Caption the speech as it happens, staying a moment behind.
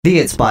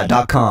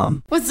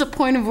theitspot.com. What's the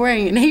point of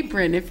wearing an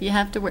apron if you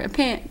have to wear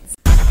pants?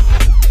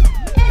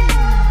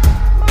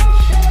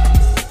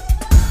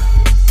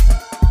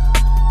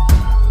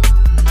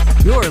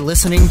 You're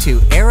listening to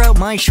Air Out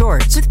My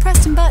Shorts With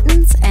Preston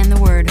Buttons and the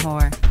Word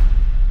Whore.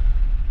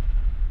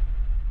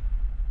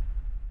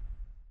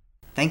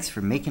 Thanks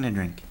for making a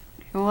drink.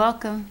 You're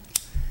welcome.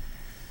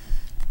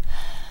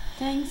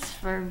 Thanks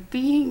for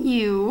being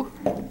you.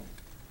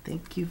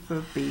 Thank you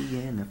for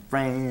being a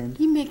friend.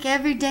 You make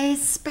every day a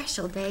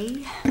special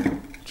day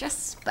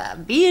just by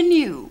being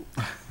you.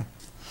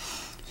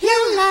 La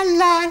la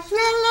la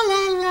la la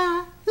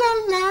la la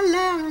la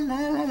la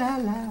la la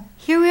la.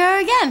 Here we are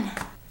again.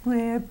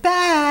 We're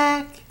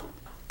back.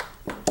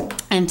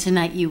 And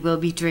tonight you will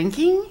be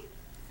drinking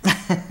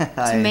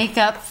to make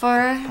up for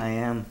I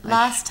am.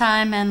 last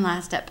time and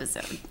last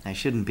episode. I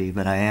shouldn't be,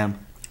 but I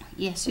am.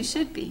 Yes, you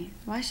should be.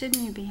 Why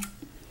shouldn't you be?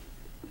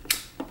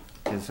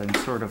 Because I'm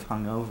sort of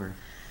hungover.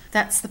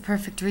 That's the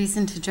perfect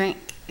reason to drink.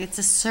 It's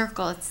a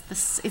circle. It's the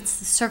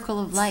circle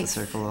of life. It's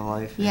the circle of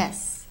life.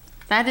 Yes.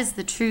 That is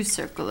the true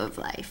circle of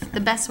life.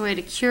 The best way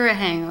to cure a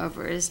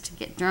hangover is to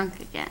get drunk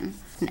again.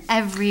 And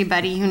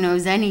everybody who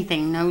knows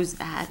anything knows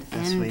that. The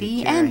best and way the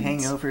to cure end. a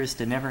hangover is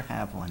to never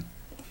have one.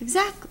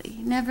 Exactly.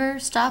 Never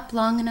stop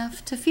long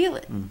enough to feel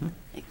it. Mm-hmm.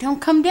 Like,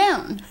 don't come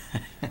down.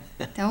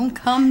 Don't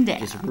come down.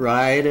 Just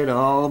ride it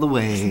all the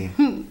way.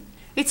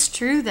 It's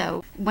true,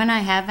 though. When I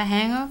have a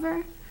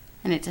hangover,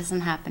 and it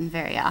doesn't happen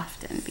very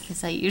often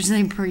because I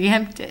usually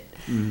preempt it,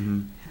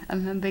 Mm-hmm.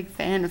 I'm a big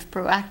fan of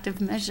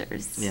proactive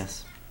measures.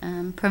 Yes.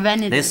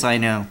 Preventative. This I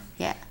know.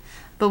 Yeah.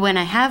 But when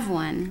I have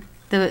one,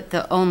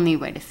 the only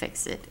way to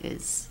fix it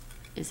is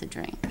a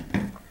drink.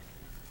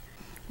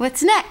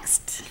 What's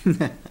next?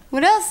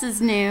 What else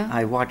is new?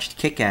 I watched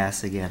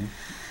Kick-Ass again.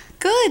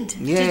 Good.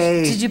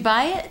 Yay. Did you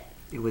buy it?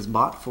 It was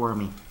bought for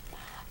me.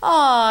 Oh,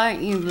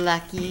 aren't you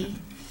lucky?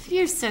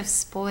 You're so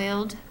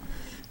spoiled.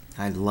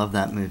 I love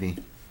that movie.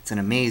 It's an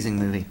amazing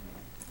movie.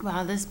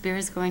 Wow, this beer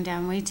is going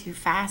down way too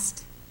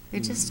fast. We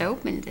just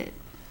opened it.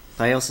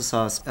 I also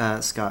saw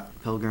Scott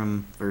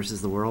Pilgrim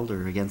versus the World,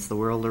 or Against the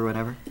World, or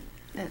whatever.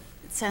 That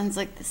sounds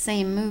like the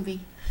same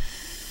movie.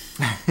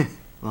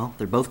 Well,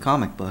 they're both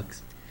comic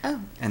books. Oh.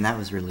 And that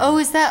was really Oh,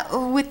 good. is that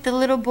with the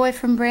little boy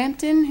from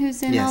Brampton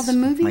who's in all the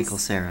movies? Michael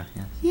Cera,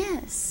 yes.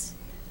 Yes.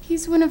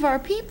 He's one of our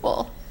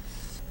people.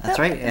 That's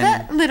right. And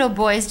That little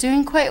boy's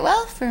doing quite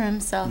well for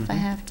himself, I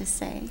have to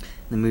say.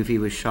 the movie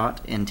was shot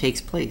and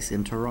takes place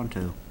in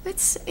Toronto.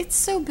 It's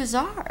so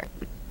bizarre.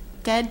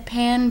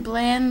 Deadpan,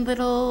 bland,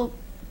 little,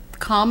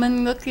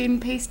 common-looking,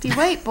 pasty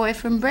white boy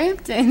from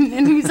Brampton,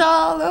 and he's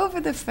all over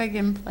the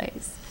friggin'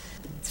 place.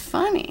 It's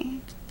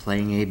funny.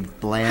 Playing a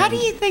bland... How do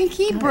you think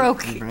he guy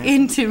broke from Brampton.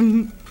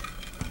 into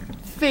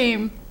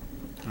fame?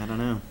 I don't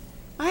know.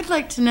 I'd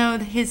like to know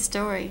his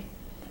story.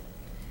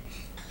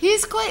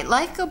 He's quite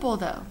likable,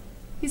 though.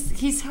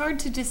 He's hard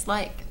to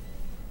dislike.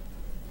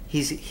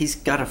 He's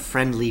got a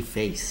friendly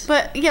face.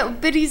 But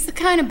he's the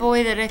kind of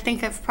boy that I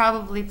think I've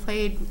probably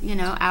played,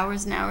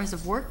 hours and hours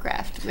of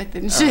Warcraft with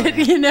and shit,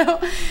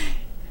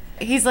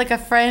 He's like a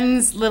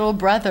friend's little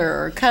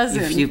brother or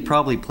cousin. You've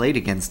probably played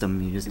against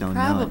him, you just don't know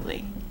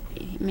Probably.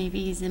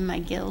 Maybe he's in my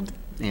guild.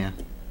 it.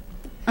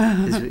 Yeah.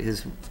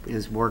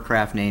 His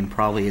Warcraft name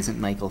probably isn't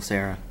Michael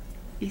Cera.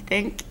 You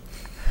think?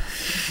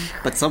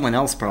 But someone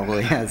else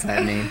probably has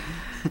that name.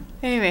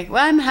 Anyway,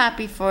 well, I'm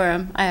happy for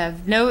him. I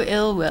have no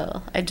ill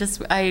will. I'm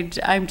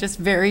just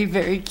very,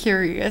 very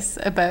curious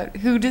about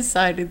who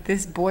decided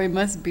this boy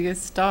must be a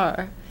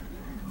star.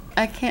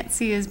 I can't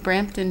see his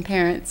Brampton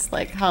parents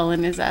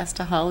hauling his ass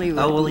to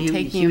Hollywood. Oh, well, and he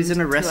taking was him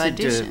in to Arrested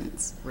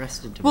auditions.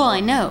 Development. Well, I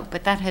know,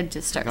 but that had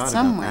to start Forgot about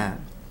somewhere.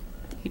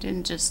 that. He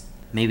didn't just.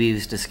 Maybe he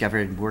was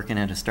discovered working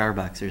at a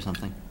Starbucks or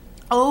something.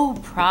 Oh,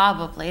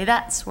 probably.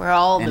 That's where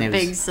all And the it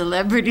was- big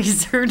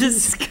celebrities are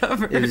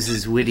discovered. It was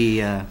his witty,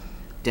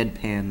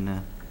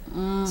 deadpan,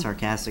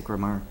 sarcastic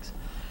remarks.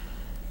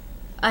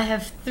 I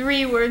have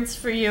 3 words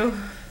for you.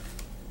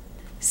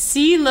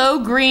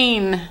 CeeLo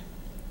Green.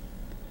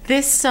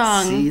 This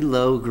song.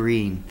 CeeLo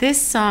Green.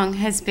 This song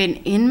has been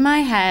in my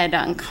head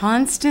on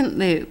constant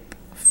loop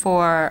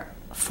for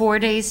 4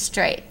 days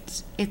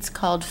straight. It's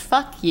called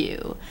Fuck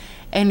You.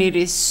 And it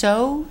is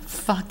so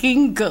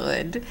fucking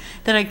good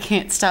that I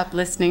can't stop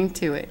listening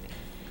to it.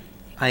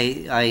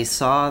 I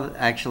saw,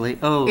 actually...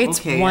 Oh,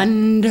 It's okay.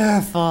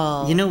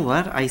 wonderful. You know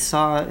what? I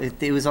saw...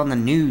 It was on the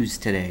news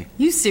today.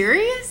 You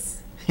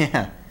serious?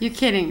 Yeah. You're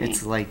kidding me.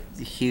 It's like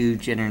a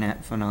huge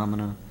internet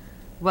phenomenon.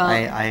 Well,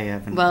 I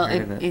haven't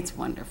heard of it. It's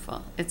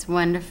wonderful. It's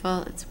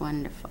wonderful. It's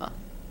wonderful.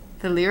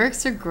 The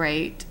lyrics are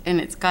great,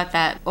 and it's got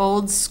that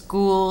old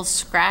school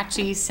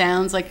scratchy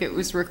sounds like it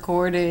was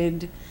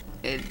recorded.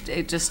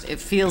 It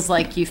feels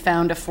like you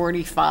found a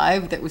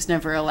 45 that was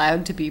never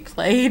allowed to be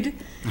played.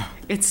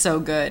 It's so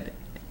good.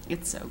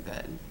 It's so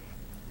good.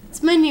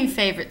 It's my new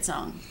favorite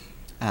song.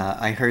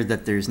 I heard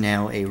that there's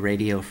now a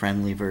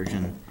radio-friendly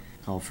version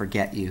called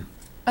Forget You.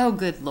 Oh,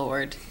 good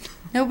Lord.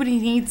 Nobody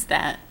needs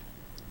that.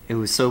 It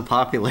was so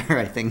popular,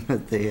 I think,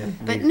 that they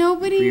But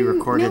nobody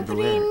re-recorded the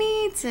lyrics.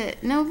 needs needs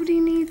it. Nobody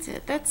needs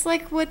it. That's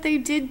like what they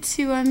did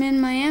to I'm in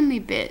Miami,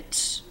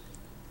 bitch.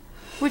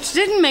 Which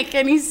didn't make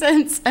any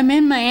sense. I'm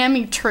in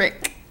Miami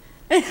trick.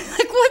 Like,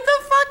 what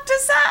the fuck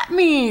does that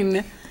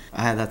mean?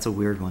 That's a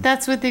weird one.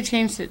 That's what they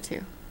changed it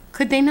to.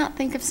 Could they not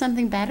think of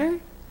something better?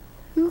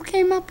 Who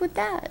came up with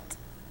that?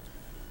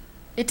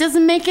 It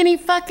doesn't make any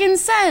fucking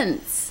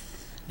sense.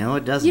 No,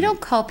 it doesn't. You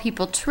don't call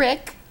people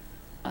trick.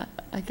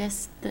 I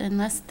guess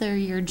unless they're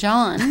your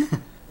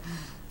John.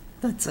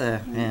 That's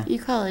yeah. You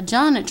call a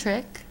John a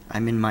trick.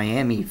 I'm in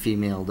Miami,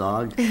 female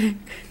dog. I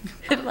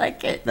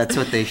like it. That's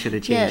what they should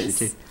have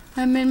changed it to.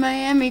 I'm in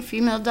Miami,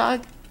 female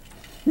dog.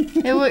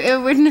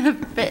 It wouldn't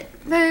have fit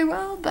very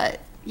well,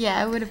 but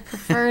yeah, I would have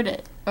preferred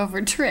it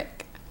over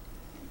trick.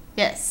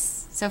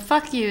 Yes. So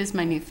Fuck You is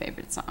my new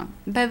favorite song.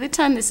 By the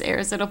time this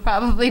airs, it'll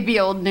probably be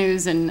old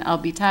news and I'll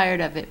be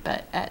tired of it,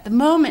 but at the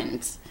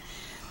moment,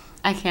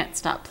 I can't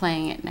stop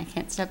playing it and I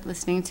can't stop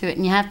listening to it.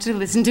 And you have to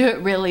listen to it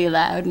really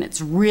loud, and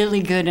it's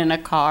really good in a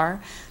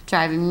car,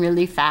 driving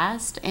really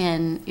fast,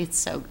 and it's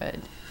so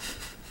good.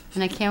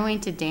 And I can't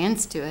wait to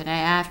dance to it. I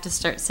have to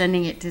start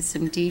sending it to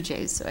some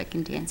DJs so I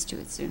can dance to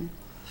it soon.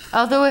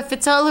 Although if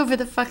it's all over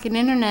the fucking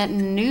internet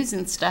and news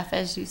and stuff,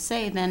 as you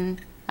say, then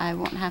I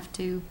won't have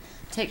to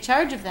take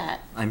charge of that.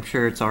 I'm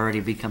sure it's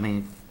already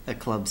becoming a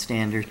club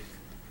standard.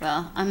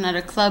 Well, I'm not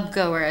a club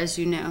goer, as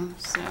you know,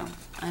 so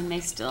I may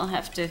still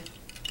have to...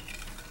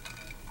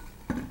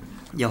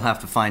 You'll have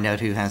to find out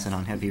who has it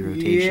on heavy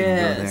rotation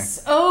and go there.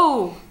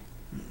 Oh!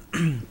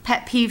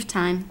 Pet peeve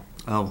time.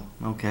 Oh,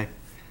 okay.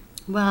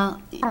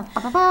 Well,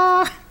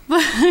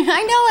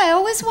 I know, I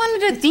always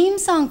wanted a theme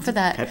song for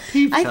that. Pet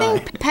peeve I time.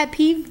 think pet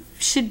peeve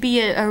should be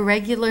a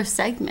regular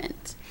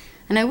segment.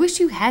 And I wish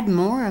you had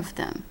more of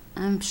them.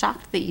 I'm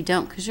shocked that you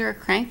don't, because you're a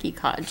cranky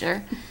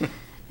codger.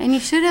 And you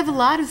should have a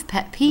lot of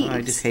pet peeves.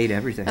 I just hate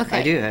everything. Okay.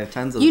 I do. I have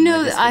tons of you them.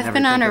 know, I just can I've never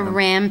been on think a of them.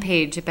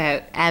 rampage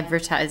about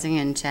advertising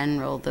in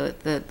general,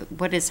 the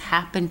what has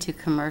happened to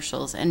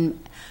commercials, and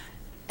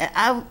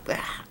I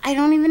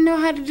don't even know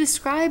how to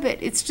describe it.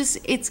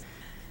 It's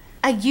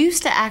I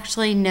used to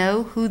actually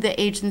know who the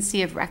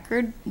agency of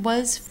record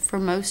was for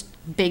most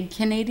big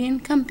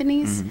Canadian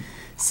companies. Mm-hmm.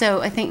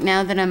 So I think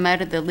now that I'm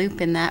out of the loop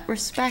in that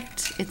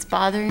respect, it's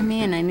bothering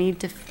me, and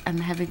I'm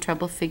having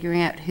trouble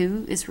figuring out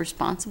who is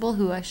responsible,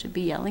 who I should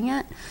be yelling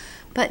at.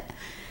 But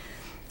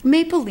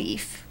Maple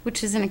Leaf,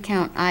 which is an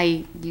account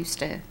I used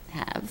to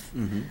have,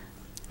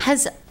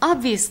 has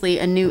obviously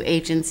a new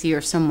agency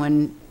or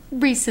someone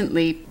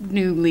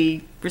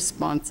newly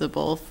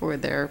responsible for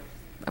their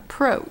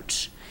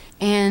approach.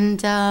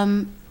 And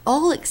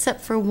all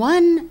except for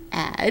one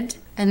ad,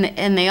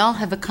 and they all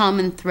have a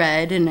common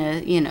thread and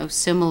a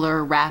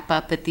similar wrap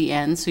up at the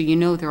end, so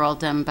they're all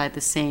done by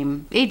the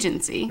same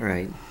agency.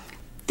 Right.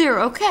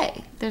 They're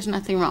okay. There's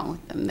nothing wrong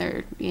with them.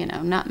 They're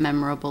not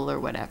memorable or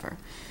whatever.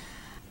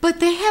 But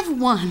they have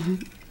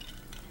one,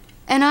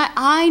 and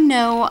I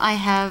know I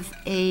have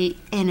an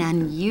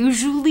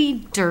unusually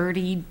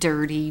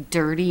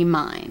dirty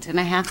mind, and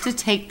I have to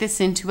take this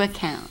into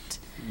account.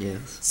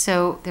 Yes.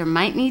 So there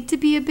might need to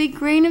be a big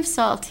grain of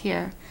salt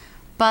here,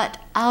 but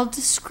I'll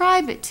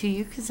describe it to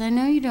you because I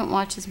know you don't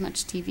watch as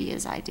much TV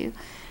as I do,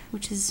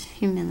 which is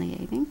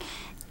humiliating.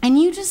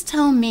 And you just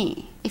tell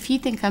me if you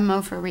think I'm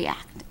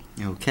overreacting.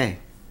 Okay.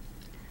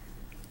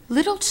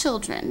 Little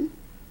children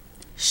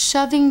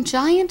shoving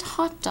giant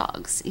hot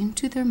dogs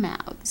into their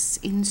mouths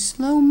in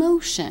slow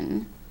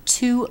motion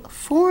to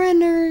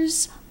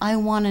Foreigners' I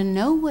Wanna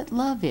Know What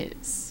Love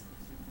Is.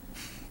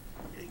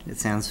 It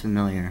sounds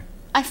familiar.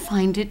 I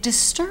find it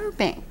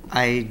disturbing.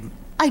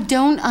 I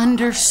don't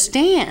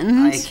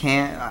understand I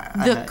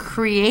can't... the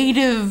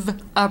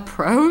creative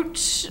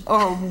approach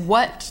or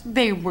what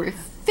they were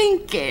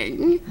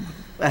thinking.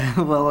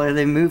 Well, are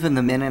they moving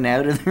them in and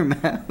out of their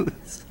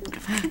mouths?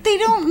 They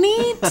don't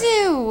need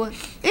to.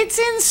 It's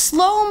in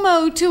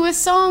slow-mo to a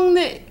song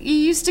that you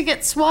used to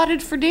get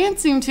swatted for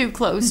dancing too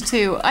close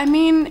to. I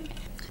mean...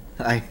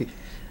 I can't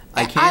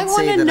I say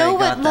want to that know I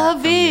got what that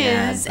love from the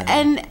ad, is, but-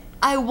 and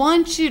I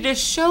want you to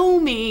show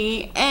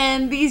me,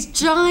 and these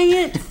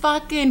giant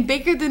fucking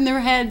bigger than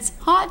their heads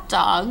hot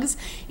dogs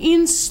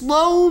in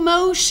slow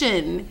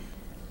motion.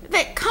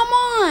 That, come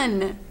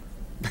on.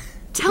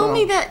 Tell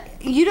me that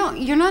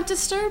you're not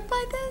disturbed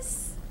by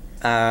this?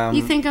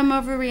 You think I'm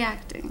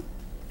overreacting?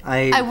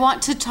 I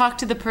want to talk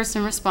to the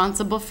person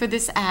responsible for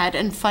this ad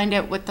and find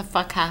out what the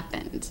fuck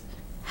happened.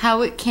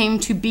 How it came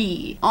to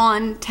be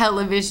on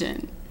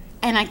television.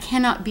 And I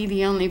cannot be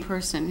the only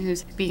person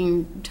who's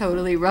being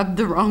totally rubbed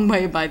the wrong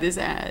way by this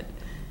ad.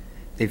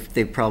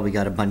 They've probably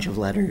got a bunch of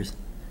letters.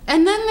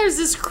 And then there's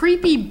this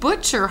creepy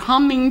butcher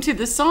humming to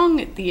the song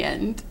at the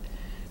end.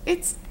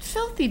 It's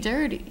filthy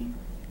dirty.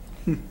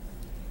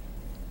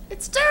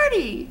 It's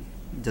dirty.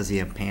 Does he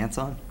have pants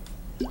on?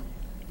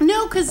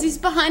 No, because he's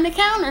behind a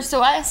counter,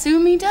 so I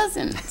assume he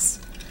doesn't.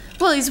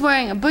 Well, he's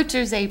wearing a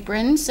butcher's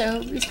apron,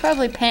 so he's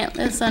probably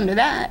pantless under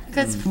that,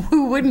 because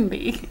who wouldn't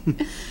be?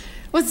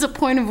 What's the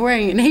point of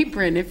wearing an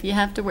apron if you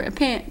have to wear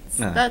pants?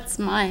 That's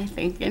my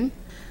thinking.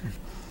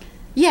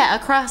 Yeah,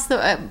 across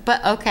the.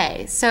 But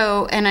okay,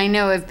 so, and I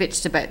know I've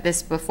bitched about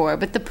this before,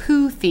 but the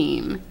poo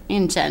theme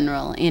in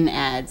general in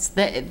ads,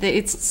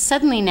 it's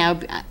suddenly now.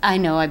 I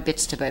know I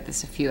bitched about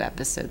this a few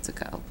episodes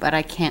ago, but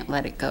I can't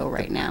let it go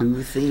right now.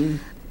 Poo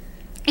theme?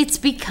 It's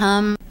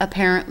become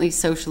apparently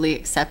socially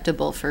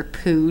acceptable for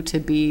poo to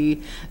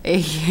be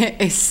a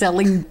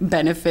selling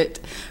benefit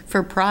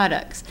for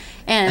products.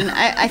 And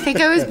I think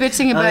I was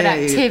bitching about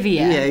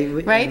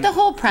Activia, right? The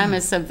whole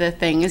premise of the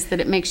thing is that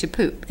it makes you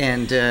poop.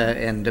 And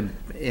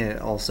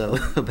also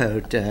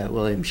about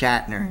William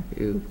Shatner,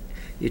 who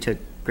you took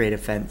great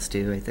offense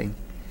to, I think.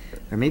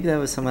 Or maybe that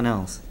was someone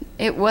else.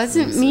 It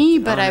wasn't me,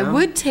 but I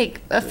would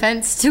take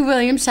offense to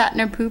William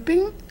Shatner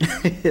pooping.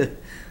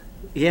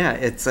 Yeah,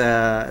 it's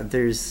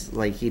there's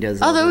like he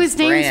does all his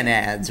brand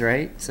ads,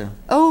 right? So.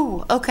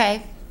 Oh,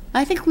 okay.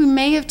 I think we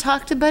may have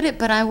talked about it,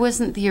 but I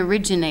wasn't the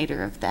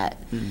originator of that.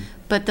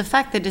 But the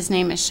fact that his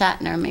name is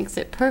Shatner makes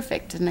it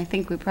perfect, and I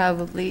think we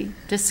probably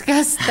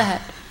discussed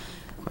that.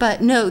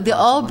 But no, the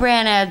all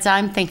brand ads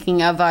I'm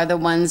thinking of are the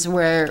ones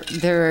where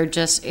there are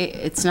just,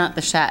 it's not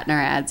the Shatner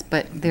ads,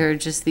 but there are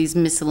just these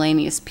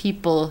miscellaneous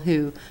people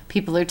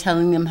are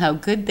telling them how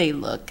good they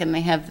look, and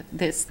they have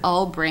this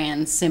all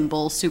brand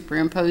symbol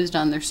superimposed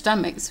on their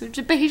stomachs, which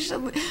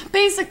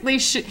basically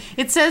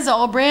it says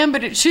all brand,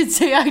 but it should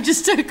say I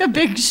just took a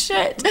big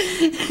shit.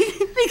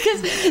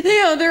 Because,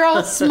 they're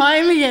all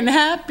smiley and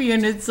happy,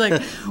 and it's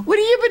like, what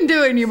have you been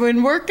doing? You've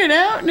been working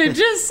out? And it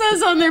just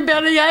says on their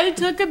belly, I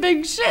took a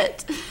big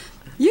shit.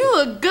 You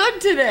look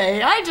good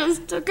today. I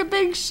just took a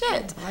big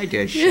shit. I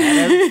just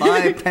shat out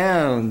 5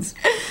 pounds.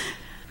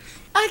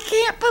 I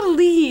can't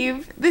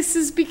believe this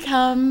has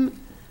become...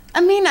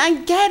 I mean, I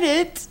get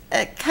it.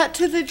 Cut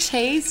to the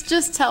chase.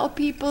 Just tell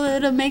people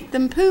it'll make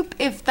them poop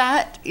if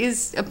that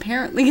is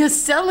apparently a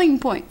selling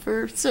point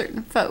for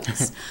certain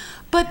folks.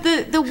 But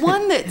the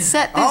one that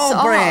set this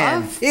off...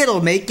 brand.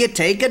 It'll make you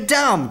take a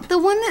dump. The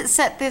one that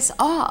set this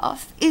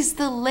off is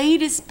the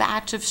latest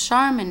batch of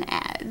Charmin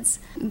ads.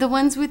 The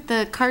ones with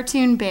the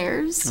cartoon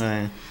bears.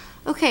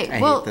 Okay, I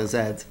hate those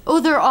ads.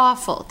 Oh, they're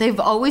awful. They've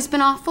always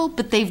been awful,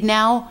 but they've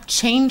now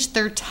changed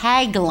their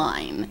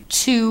tagline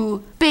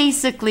to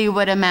basically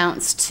what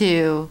amounts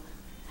to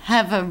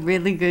have a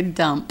really good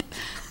dump.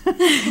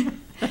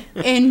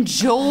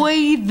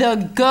 Enjoy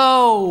the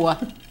go.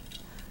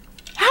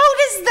 How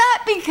does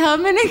that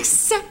become an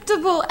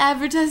acceptable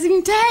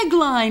advertising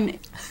tagline?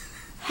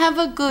 Have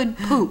a good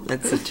poop.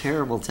 That's a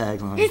terrible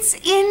tagline. It's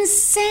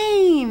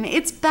insane.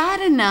 It's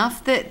bad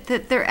enough that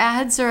their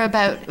ads are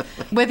about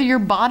whether your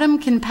bottom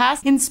can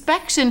pass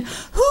inspection.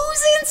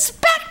 Who's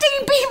inspecting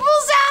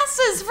people's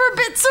asses for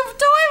bits of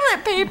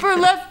toilet paper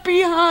left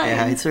behind?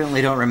 Yeah, I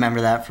certainly don't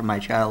remember that from my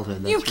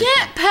childhood. You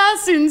can't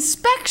pass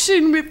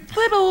inspection with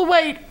little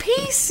white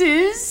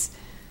pieces.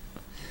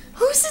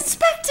 Who's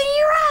inspecting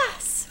your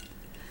ass?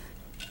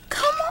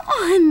 Come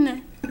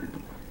on.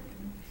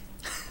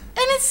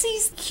 And it's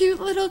these cute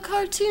little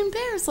cartoon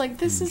bears. Like,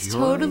 this is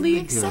totally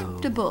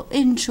acceptable.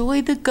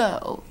 Enjoy the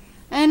go.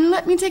 And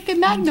let me take a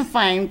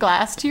magnifying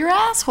glass to your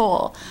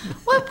asshole.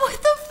 What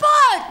the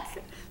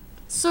fuck?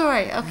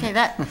 Sorry. Okay,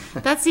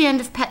 that's the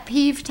end of pet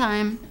peeve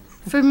time.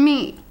 For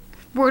me.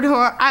 Word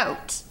whore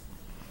out.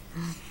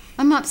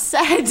 I'm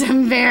upset.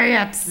 I'm very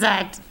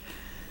upset.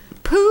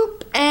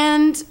 Poop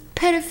and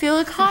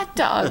pedophilic hot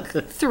dog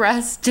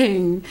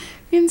thrusting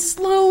in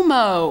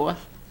slow-mo.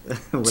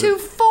 To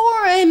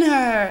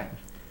foreigner.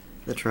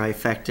 The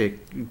trifecta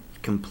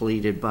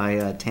completed by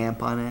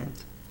tampon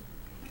ads?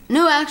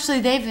 No, actually,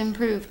 they've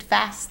improved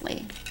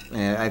vastly.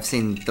 I've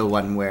seen the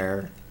one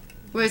where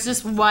it's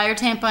just, why are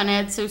tampon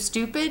ads so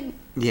stupid?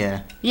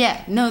 Yeah.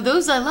 Yeah, no,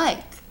 those I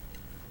like.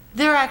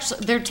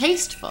 They're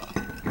tasteful.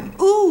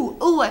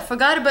 Ooh, I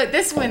forgot about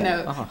this one,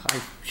 though. Oh,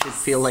 I should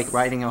feel like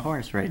riding a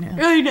horse right now.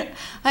 I know.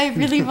 I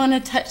really want to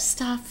touch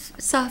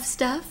soft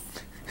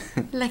stuff,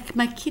 like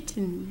my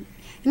kitten.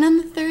 And on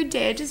the third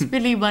day, I just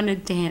really want to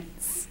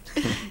dance.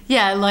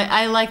 Yeah,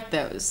 I like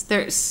those.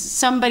 There's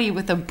somebody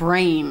with a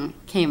brain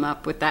came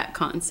up with that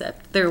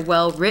concept. They're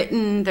well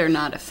written. They're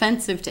not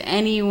offensive to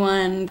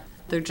anyone.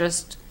 They're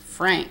just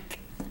frank.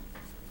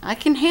 I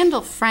can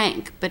handle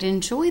frank, but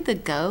enjoy the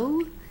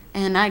go.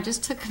 And I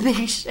just took a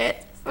big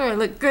shit, so I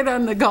look good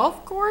on the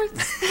golf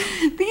course.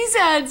 These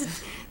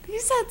ads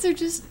are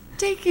just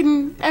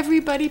taking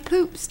everybody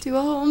poops to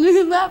a whole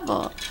new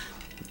level.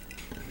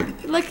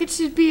 Like it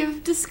should be a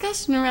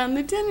discussion around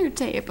the dinner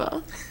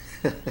table.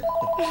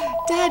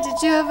 Dad,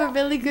 did you have a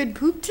really good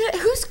poop today?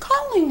 Who's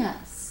calling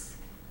us?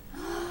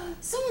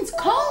 Someone's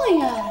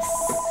calling us.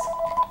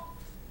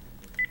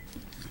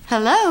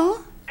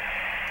 Hello?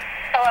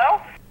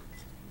 Hello?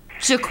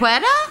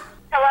 Jaquetta?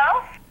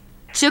 Hello?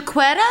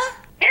 Jaquetta?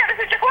 Yeah,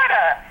 this is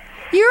Jaquetta.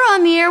 You're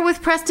on the air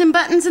with Preston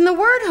Buttons and the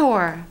Word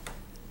Whore.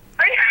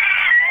 Are you...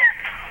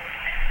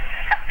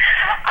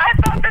 I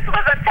thought this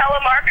was a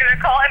telemarketer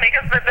calling me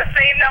because the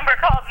same number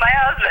called my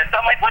husband. So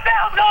I'm like, what the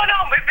hell's going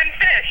on? We've been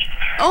fished.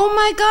 Oh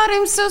my God,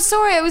 I'm so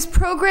sorry. I was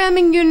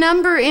programming your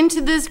number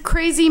into this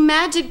crazy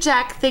magic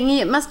jack thingy.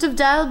 It must have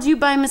dialed you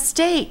by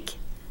mistake.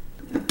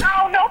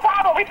 Oh, no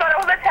problem. We thought it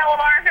was a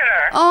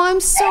telemarketer. Oh, I'm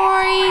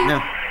sorry.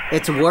 No,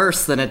 it's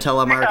worse than a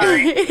telemarketer.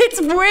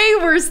 It's way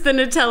worse than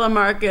a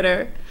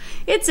telemarketer.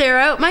 It's air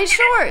out my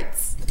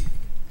shorts.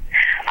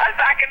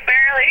 I can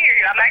barely hear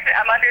you. I'm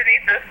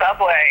underneath the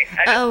subway.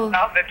 I just Oh.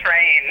 off the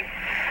train.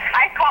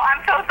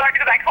 I'm so sorry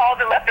because I called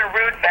and left a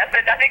rude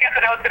message. I think I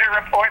said I was going to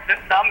report this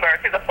number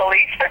to the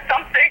police or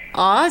something.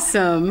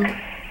 Awesome.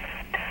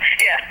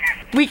 Yeah,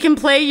 We can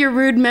play your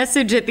rude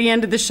message at the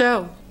end of the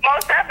show.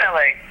 most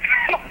definitely.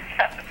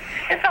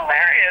 It's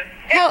hilarious.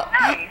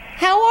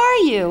 How are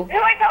you?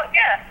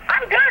 Yeah,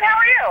 I'm good. How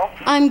are you?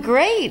 I'm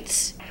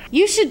great.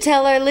 You should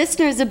tell our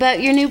listeners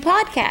about your new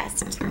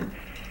podcast.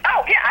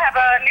 Oh, yeah, I have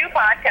a new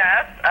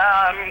podcast,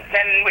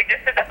 and we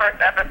just did the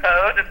first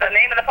episode. The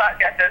name of the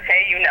podcast is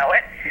Hey You Know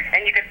It,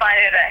 and you can find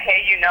it at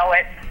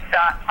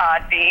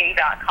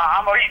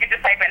heyyouknowit.podbean.com, or you can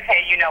just type in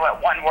Hey You Know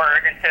It, one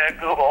word, into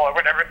Google or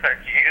whatever search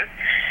you use.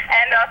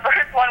 And the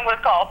first one was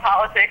called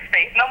Politics,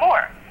 Faith No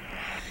More.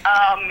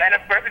 And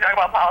of course we talk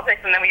about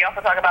politics, and then we also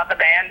talk about the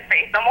band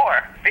Faith No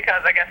More,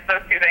 because I guess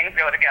those two things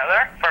go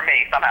together, for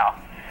me, somehow.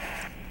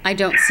 I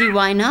don't see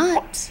why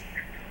not.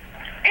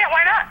 Yeah,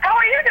 why not? How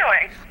are you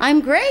doing? I'm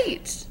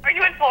great. Are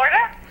you in Florida?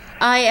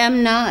 I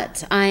am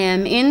not. I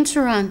am in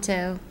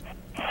Toronto.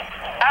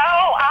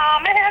 Oh,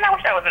 man, I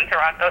wish I was in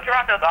Toronto.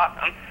 Toronto's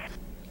awesome.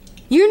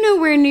 You're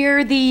nowhere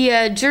near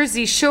the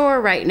Jersey Shore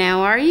right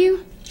now, are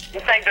you?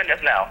 Thank goodness,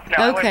 no. No,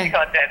 I wouldn't Okay. be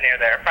caught dead near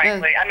there,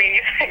 frankly. I mean,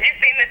 you've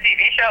seen the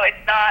TV show.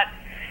 It's not,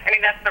 I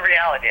mean, that's the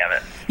reality of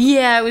it.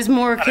 Yeah, I was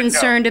more How'd it go?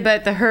 concerned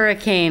about the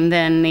hurricane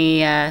than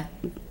the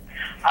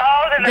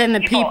Oh, then the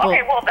people.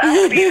 Okay, well, that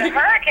would be the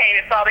hurricane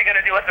is probably going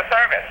to do us a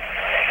service.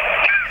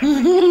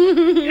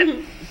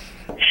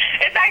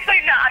 It's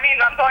actually not. I mean,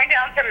 I'm going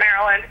down to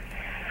Maryland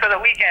for the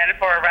weekend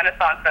for a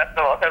Renaissance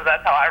festival because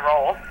that's how I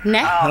roll.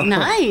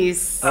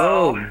 Nice.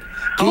 Oh,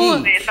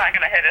 Hopefully it's not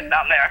going to hit us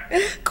down there.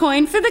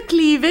 Coin for the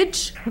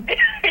cleavage.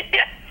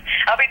 Yes.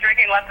 I'll be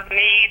drinking lots of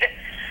mead,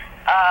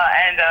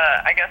 and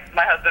I guess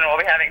my husband will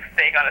be having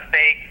steak on a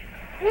steak.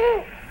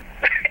 It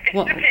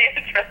Well- should be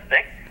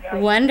interesting.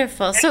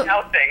 Wonderful. And So,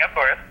 jousting, of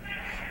course.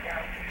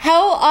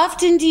 how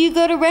often do you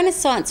go to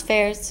Renaissance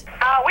fairs?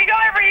 We go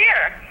every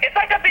year. It's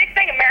like a big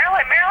thing in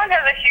Maryland. Maryland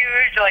has a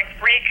huge,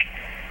 freak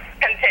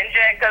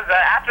contingent because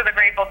after the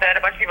Grateful Dead,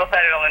 a bunch of people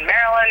settled in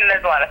Maryland, and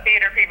there's a lot of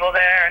theater people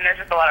there, and there's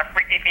just a lot of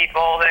freaky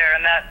people there,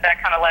 and that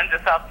kind of lends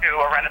itself to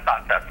a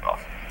Renaissance festival.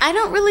 I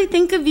don't really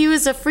think of you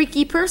as a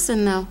freaky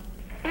person, though.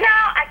 No,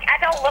 I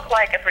don't look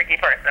like a freaky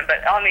person,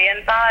 but on the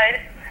inside,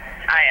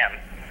 I am.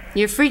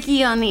 You're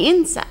freaky on the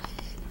inside.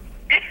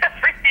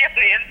 Freaky on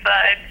the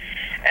inside,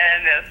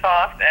 and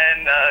soft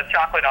and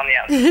chocolate on the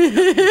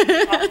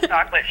outside. Soft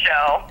chocolate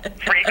shell,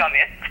 freak on the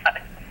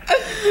inside.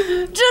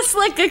 Just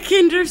like a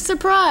Kinder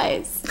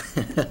Surprise.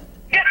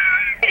 Yeah.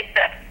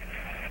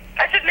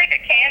 I should make a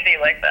candy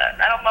like that.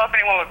 I don't know if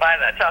anyone would buy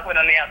that. Chocolate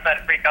on the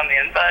outside, freak on the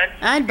inside.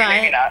 I'd buy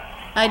Maybe it. not.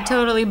 I'd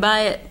totally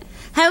buy it.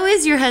 How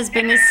is your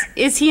husband?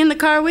 Is he in the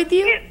car with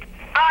you?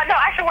 No,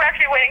 actually, we're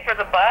actually waiting for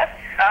the bus.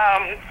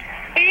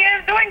 He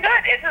is doing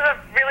good. This is a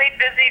really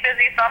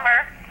busy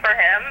summer for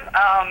him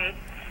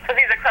because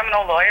he's a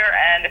criminal lawyer,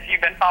 and if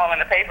you've been following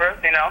the papers,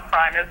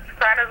 crime is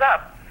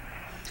up.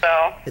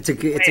 So it's a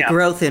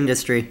growth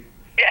industry.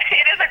 Yeah,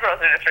 it is a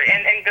growth industry.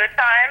 In good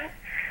times,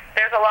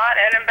 there's a lot,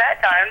 and in bad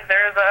times,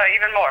 there's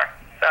even more.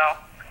 So.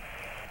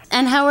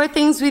 And how are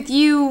things with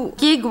you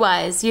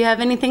gig-wise? You have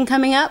anything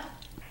coming up?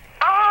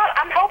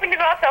 I'm hoping to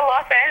go out to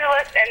Los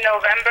Angeles in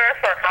November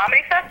for a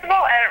comedy festival,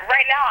 and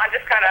right now I'm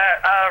just kind of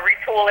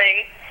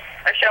retooling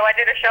a show. I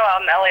did a show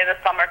out in LA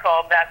this summer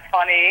called That's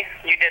Funny,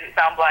 You Didn't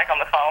Sound Black on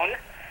the Phone,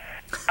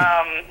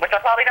 which I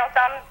probably don't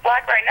sound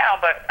black right now,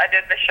 but I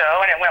did the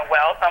show and it went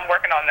well, so I'm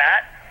working on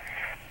that.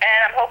 And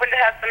I'm hoping to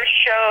have some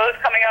shows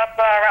coming up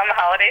around the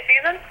holiday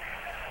season,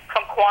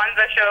 some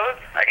Kwanzaa shows,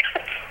 I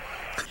guess.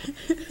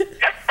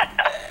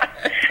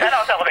 I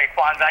don't celebrate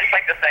Kwanzaa, I just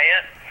like to say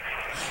it.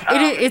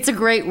 It's a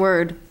great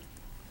word.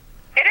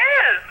 It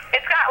is.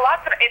 It's got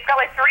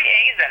like 3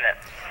 A's in it.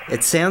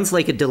 It sounds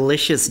like a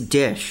delicious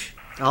dish.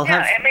 And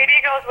maybe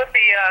it goes with the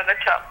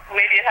chop.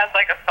 Maybe it has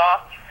like a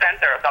soft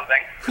center or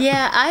something.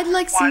 Yeah, I'd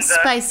like some Kwanzaa.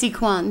 spicy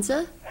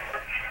Kwanzaa.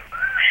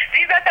 Do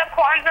you guys have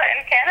Kwanzaa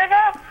in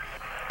Canada?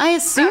 I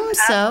assume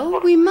so.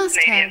 We must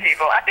Canadian have.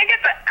 people. I think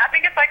it's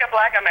like a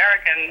Black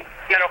American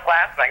middle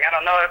class thing. I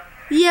don't know if.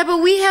 Yeah, but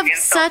we have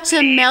It's so such a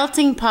sweet.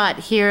 melting pot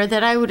here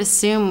that I would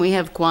assume we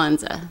have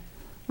Kwanzaa.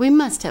 We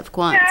must have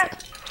Kwanzaa.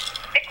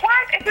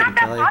 It's not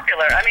that tell you.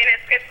 popular. I mean,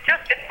 it's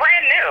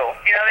brand new.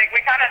 We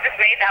kind of just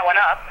made that one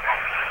up.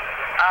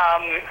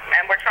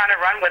 And we're trying to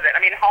run with it. I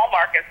mean,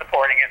 Hallmark is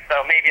supporting it,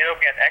 so maybe it'll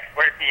get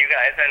exported to you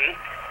guys, and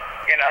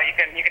you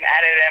can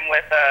add it in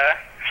with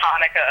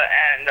Hanukkah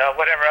and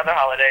whatever other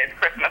holidays,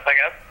 Christmas, I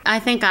guess. I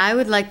think I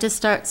would like to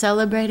start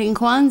celebrating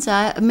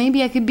Kwanzaa.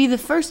 Maybe I could be the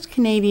first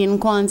Canadian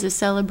Kwanzaa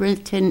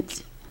celebrant. We should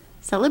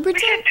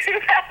do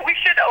that. We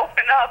should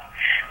open up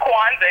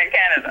Kwanzaa in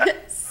Canada.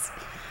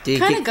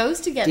 Kind of goes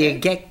together. Do you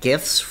get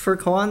gifts for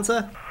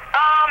Kwanzaa?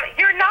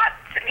 You're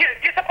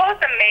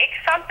supposed to make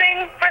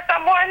something for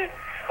someone.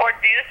 or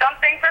do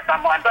something for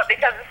someone, but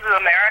because this is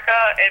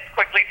America, it's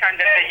quickly turned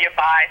into you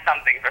buy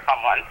something for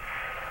someone.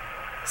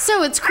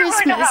 So it's I don't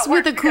really know how Christmas it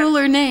with a works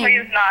cooler because name.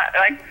 Please not,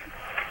 like,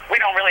 we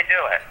don't really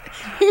do it.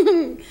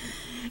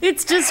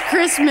 It's just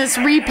Christmas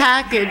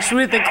repackaged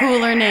with a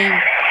cooler name.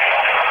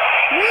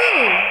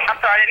 Woo! I'm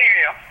sorry, I didn't hear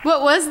you.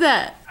 What was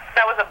that?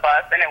 That was a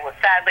bus, and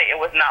sadly, it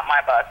was not my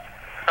bus,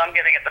 so I'm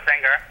giving it the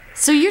finger.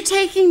 So you're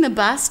taking the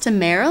bus to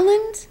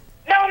Maryland?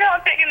 No,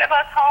 I'm taking the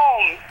bus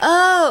home.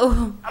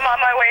 Oh, I'm on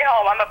my way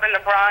home. I'm up in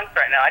the Bronx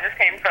right now. I just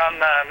came from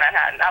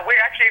Manhattan.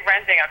 We're actually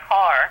renting a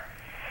car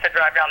to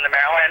drive down to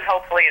Maryland, and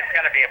hopefully it's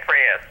going to be a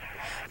Prius.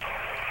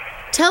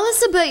 tell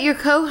us about your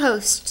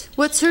co-host.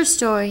 What's her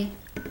story?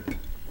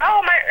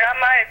 Oh,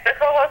 the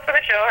co-host for the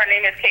show, her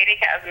name is Katie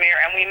Casimir,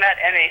 and we met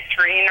in a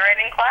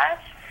screenwriting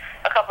class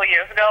a couple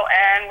years ago,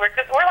 and we're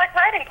like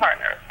writing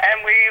partners,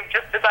 and we've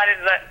just decided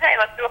that, hey,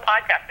 let's do a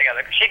podcast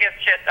together, because she gets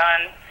shit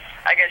done,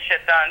 I get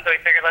shit done, so we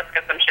figured let's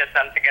get some shit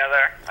done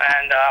together,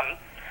 and I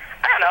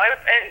don't know,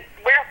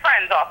 we're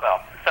friends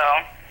also, so.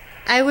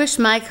 I wish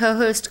my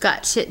co-host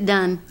got shit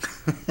done.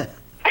 Really?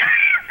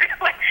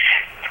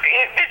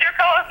 Did your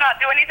co-host not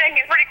do anything?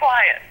 He's pretty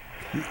quiet.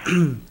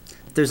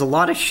 There's a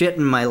lot of shit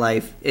in my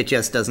life. It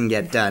just doesn't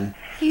get done.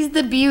 He's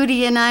the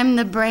beauty and I'm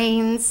the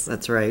brains.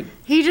 That's right.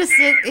 He just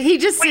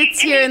sits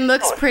here and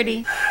looks pretty.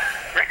 He's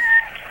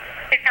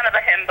kind of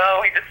a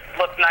himbo. He just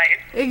looks nice.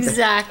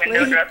 Exactly.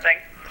 Window dressing.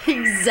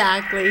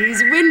 Exactly.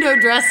 He's window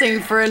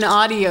dressing for an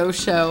audio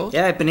show.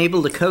 Yeah, I've been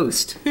able to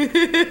coast. He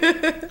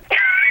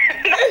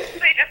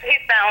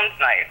sounds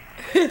nice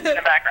in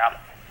the background.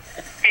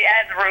 He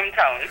adds room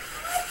tone.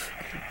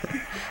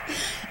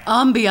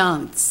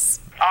 Ambiance.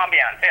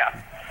 Ambiance,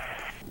 yeah.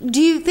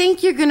 Do you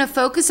think you're going to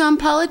focus on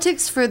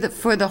politics for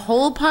the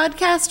whole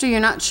podcast, or you're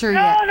not sure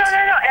yet? No.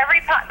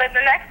 But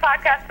the next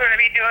podcast we're going to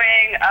be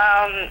doing,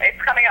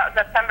 it's coming out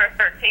September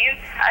 13th,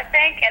 I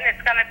think, and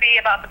it's going to be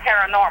about the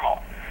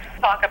paranormal.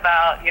 Talk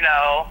about,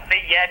 the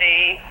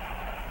Yeti,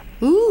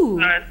 Ooh.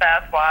 known as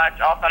Sasquatch,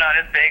 also known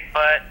as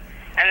Bigfoot,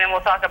 and then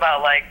we'll talk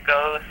about, like,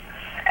 ghosts,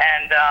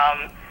 and,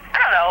 I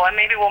don't know, and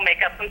maybe we'll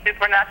make up some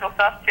supernatural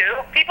stuff,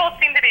 too. People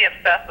seem to be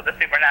obsessed with the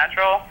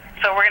supernatural,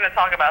 so we're going to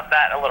talk about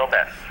that a little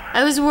bit.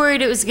 I was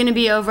worried it was going to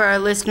be over our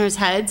listeners'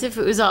 heads if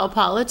it was all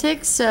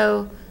politics,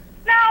 so...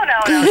 No. I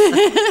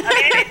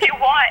mean, if you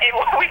want,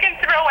 we can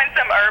throw in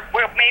some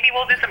maybe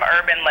we'll do some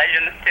urban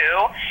legends,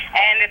 too,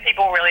 and if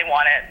people really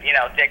want it,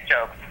 dick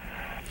jokes.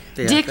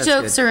 Yeah, Dick that's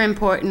jokes good. are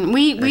important.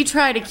 We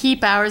try to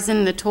keep ours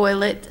in the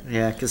toilet.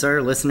 Yeah, because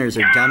our listeners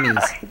are dummies.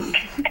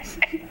 Maybe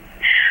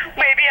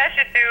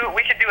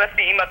we should do a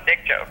theme of dick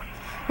jokes.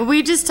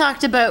 We just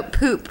talked about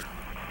poop.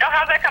 Oh,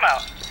 how'd that come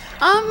out?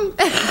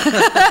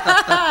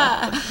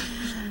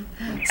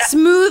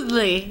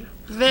 Smoothly.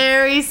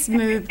 Very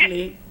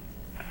smoothly.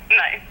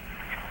 Nice.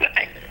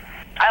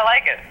 I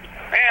like it.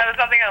 There's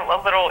something a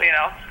little,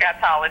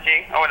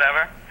 scatology or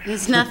whatever.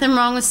 There's nothing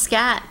wrong with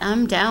scat.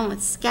 I'm down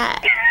with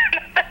scat.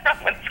 Nothing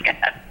wrong with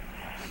scat.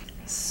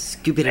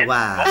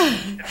 Scooby-Doo-wah.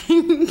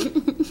 You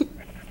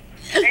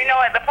know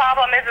what? The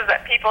problem is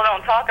that people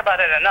don't talk about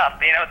it enough.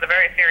 It's a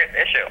very serious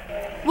issue.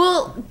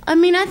 Well, I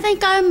mean, I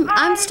think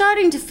I'm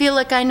starting to feel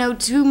like I know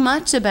too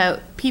much about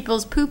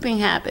people's pooping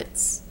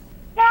habits.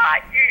 Well,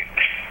 I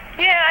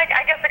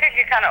guess it could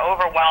get kind of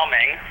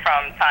overwhelming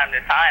from time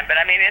to time. But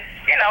I mean, it's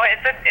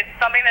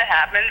something that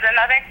happens, and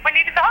I think we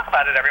need to talk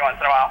about it every once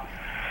in a while.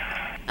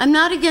 I'm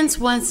not against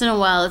once in a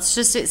while. It's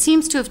just it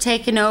seems to have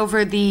taken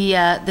over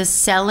the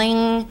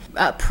selling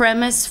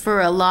premise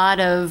for a lot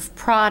of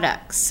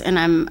products, and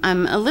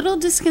I'm a little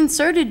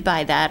disconcerted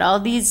by that. All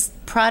these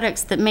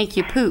products that make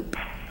you poop.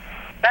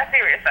 I see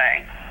what you're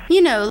saying.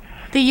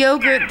 The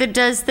yogurt that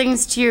does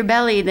things to your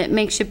belly that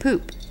makes you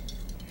poop.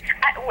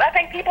 I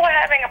think people are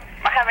having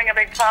a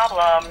big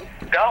problem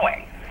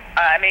going.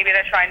 Maybe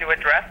they're trying to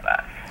address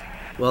that.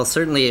 Well,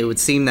 certainly it would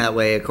seem that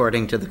way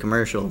according to the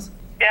commercials.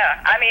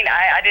 Yeah, I mean,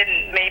 I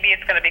didn't. Maybe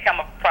it's going to become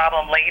a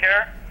problem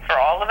later for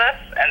all of us,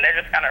 and they're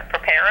just going to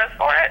prepare us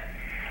for it.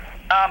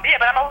 Yeah,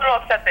 but I'm a little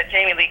upset that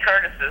Jamie Lee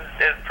Curtis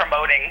is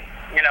promoting,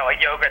 a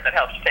yogurt that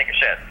helps you take a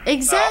shit.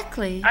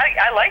 Exactly. So,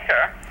 I like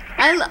her.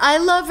 I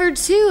love her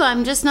too.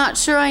 I'm just not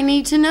sure I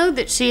need to know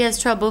that she has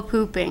trouble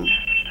pooping.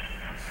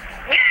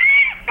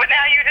 But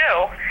now you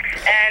do,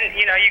 and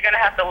you're going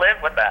to have to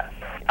live with that.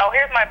 Oh,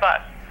 here's my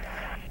bus.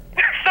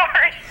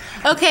 Sorry.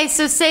 Okay,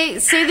 so say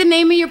the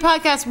name of your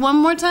podcast one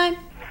more time.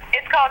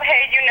 It's called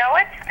Hey You Know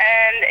It,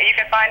 and you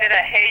can find it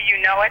at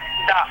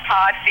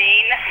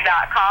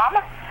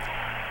heyyouknowit.podbean.com.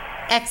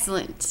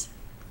 Excellent.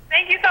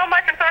 Thank you so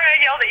much. I'm sorry I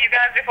yelled at you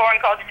guys before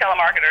and called you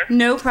telemarketers.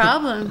 No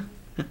problem.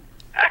 All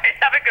right,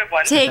 have a good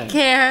one. Take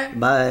care.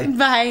 Bye.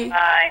 Bye.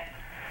 Bye.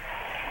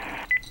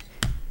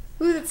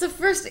 Ooh, that's the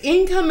first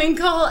incoming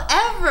call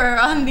ever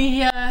on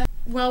the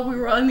while we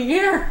were on the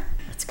air.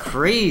 It's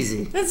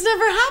crazy. That's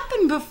never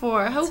happened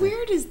before. How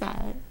weird is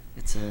that?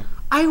 It's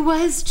I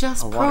was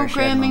just a watershed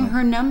programming moment.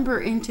 her number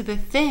into the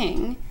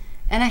thing,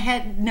 and I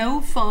had no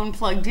phone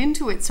plugged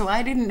into it, so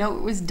I didn't know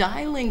it was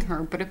dialing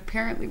her, but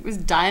apparently it was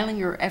dialing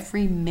her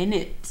every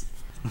minute.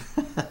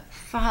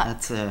 Fuck.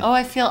 That's Oh,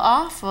 I feel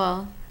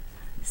awful.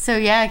 So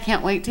yeah, I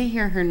can't wait to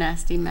hear her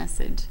nasty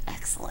message.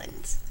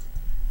 Excellent.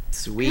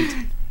 sweet.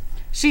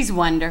 She's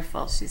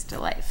wonderful. She's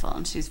delightful,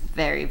 and she's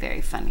very,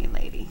 very funny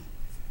lady.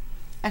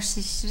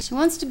 Actually, she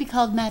wants to be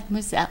called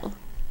Mademoiselle.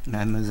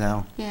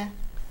 Mademoiselle. Yeah.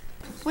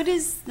 What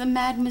is the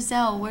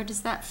Mademoiselle? Where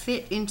does that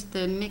fit into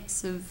the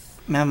mix of...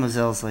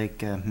 Mademoiselle's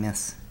like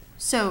Miss.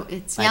 So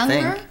it's I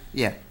younger? think.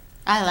 Yeah.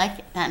 I like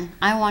it then.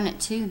 I want it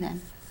too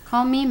then.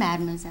 Call me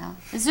Mademoiselle.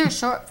 Is there a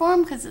short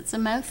form? Because it's a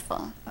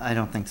mouthful. I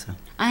don't think so.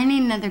 I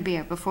need another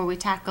beer before we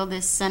tackle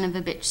this son of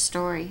a bitch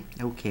story.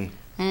 Okay.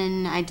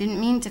 And I didn't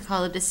mean to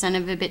call it a son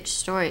of a bitch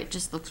story. It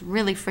just looks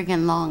really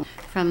friggin' long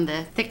from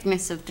the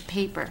thickness of the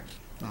paper.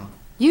 Oh.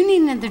 You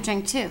need another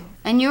drink too.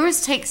 And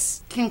yours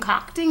takes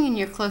concocting and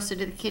you're closer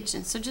to the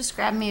kitchen. So just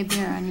grab me a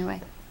beer on your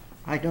way.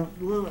 I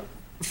don't look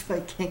if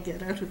I can't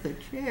get out of the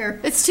chair.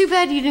 It's too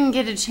bad you didn't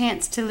get a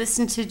chance to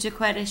listen to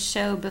Jaquetta's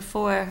show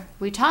before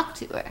we talked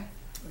to her.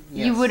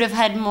 Yes. You would have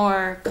had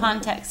more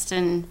context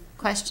and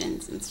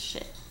questions and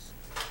shit.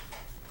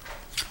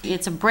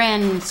 It's a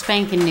brand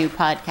spanking new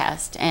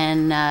podcast,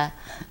 and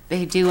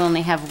they do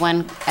only have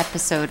one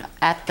episode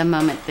at the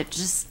moment that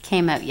just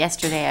came out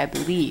yesterday, I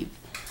believe.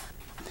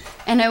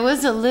 And I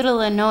was a little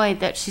annoyed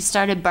that she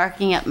started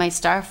barking at my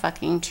star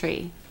fucking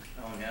tree.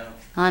 Oh no.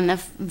 On the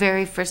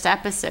very first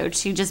episode,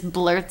 she just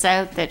blurts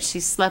out that she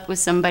slept with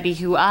somebody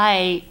who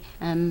I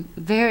am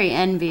very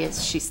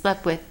envious she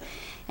slept with.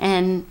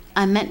 And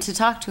I meant to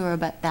talk to her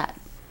about that.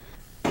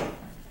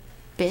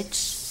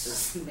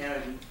 Bitch.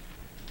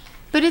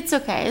 But it's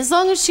okay. As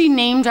long as she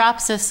name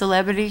drops a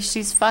celebrity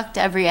she's fucked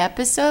every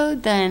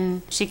episode,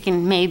 then she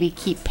can maybe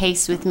keep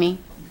pace with me.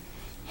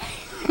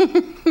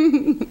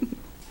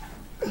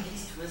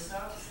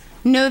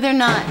 No, they're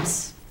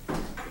not.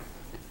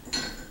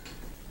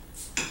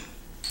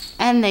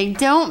 And they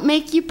don't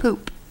make you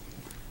poop.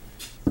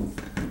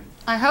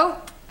 I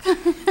hope.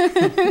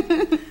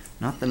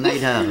 Not the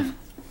night of.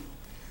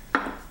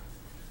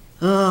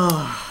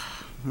 Oh,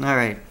 all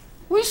right.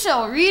 We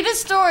shall read a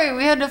story.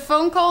 We had a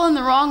phone call in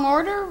the wrong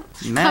order.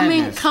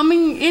 Madness.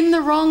 Coming in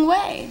the wrong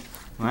way.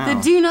 Wow.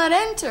 The do not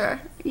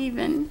enter,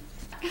 even.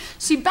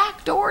 She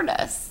backdoored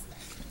us.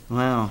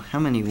 Wow, how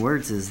many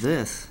words is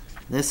this?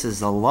 This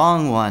is a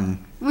long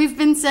one. We've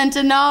been sent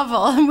a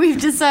novel, and we've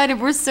decided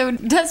we're so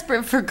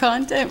desperate for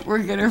content,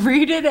 we're going to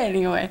read it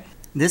anyway.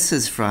 This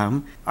is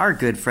from our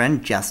good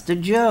friend Just a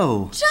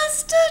Joe.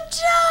 Just a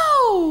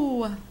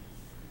Joe!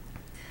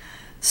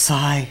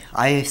 Sigh,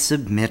 I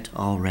submit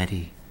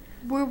already.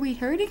 Were we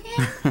hurting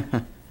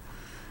him?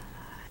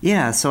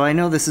 Yeah, so I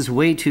know this is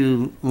way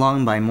too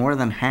long by more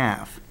than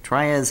half.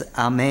 Try as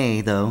I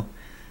may, though.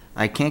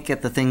 I can't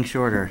get the thing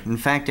shorter. In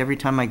fact, every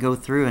time I go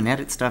through and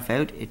edit stuff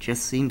out, it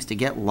just seems to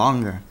get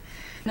longer.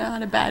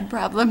 Not a bad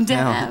problem to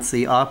No, have. it's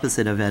the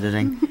opposite of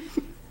editing.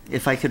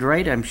 If I could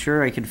write, I'm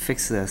sure I could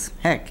fix this.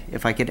 Heck,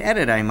 if I could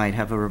edit, I might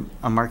have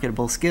a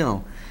marketable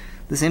skill.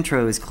 This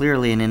intro is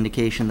clearly an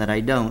indication that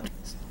I don't.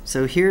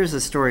 So here's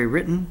a story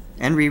written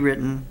and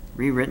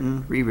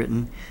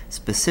rewritten,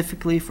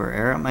 specifically for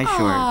Air Out My Shorts.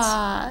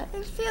 Aw,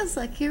 it feels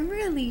like you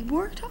really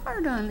worked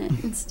hard on it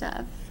and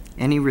stuff.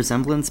 Any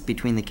resemblance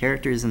between the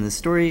characters in the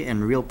story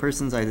and real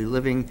persons either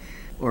living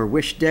or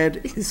wish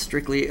dead is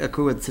strictly a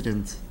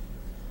coincidence.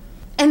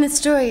 And the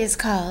story is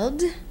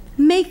called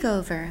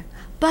Makeover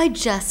by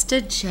Just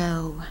a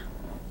Joe.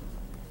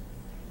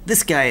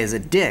 This guy is a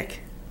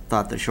dick,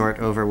 thought the short,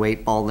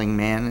 overweight, balding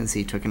man as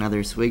he took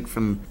another swig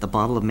from the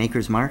bottle of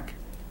Maker's Mark.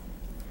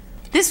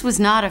 This was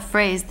not a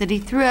phrase that he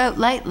threw out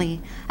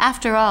lightly.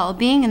 After all,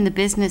 being in the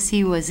business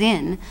he was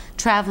in,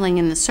 traveling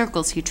in the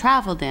circles he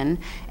traveled in,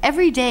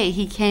 every day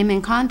he came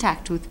in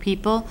contact with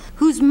people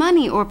whose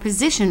money or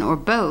position or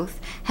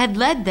both had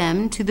led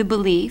them to the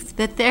belief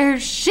that their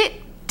shit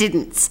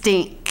didn't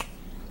stink.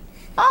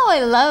 Oh,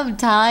 I love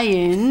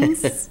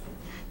tie-ins.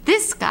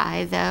 This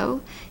guy,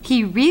 though,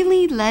 he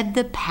really led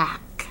the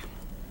pack.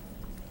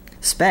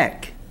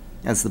 Speck,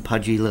 as the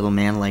pudgy little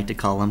man liked to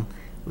call him,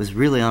 was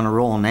really on a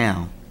roll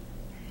now.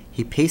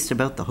 He paced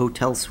about the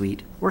hotel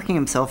suite, working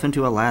himself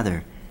into a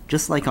lather,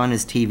 just like on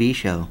his TV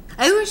show.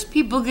 I wish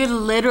people could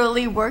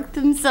literally work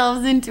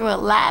themselves into a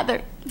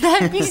lather.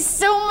 That'd be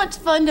so much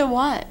fun to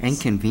watch. And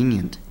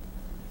convenient,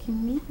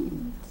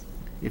 Convenient.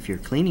 if you're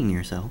cleaning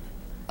yourself.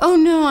 Oh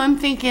no, I'm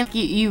thinking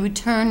you would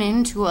turn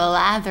into a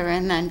lather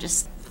and then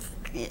just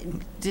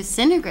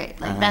disintegrate.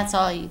 Like that's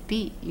all you'd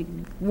be.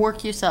 You'd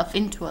work yourself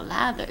into a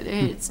lather.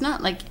 It's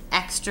not like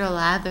extra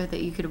lather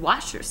that you could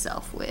wash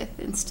yourself with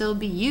and still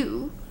be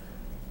you.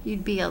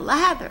 You'd be a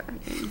lather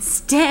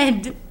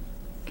instead.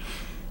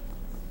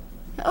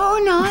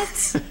 Oh,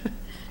 not.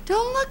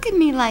 Don't look at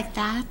me like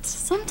that.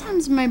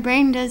 Sometimes my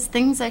brain does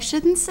things I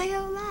shouldn't say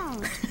out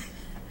loud.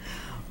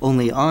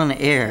 Only on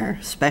air,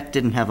 Speck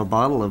didn't have a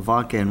bottle of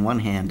vodka in one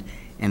hand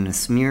and a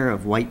smear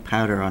of white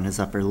powder on his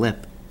upper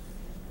lip.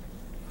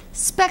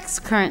 Speck's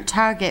current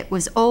target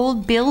was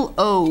old Bill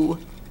O.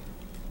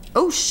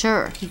 Oh,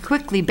 sure, he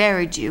quickly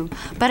buried you.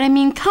 But I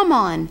mean, come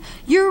on,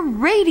 you're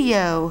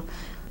radio.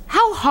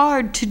 How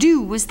hard to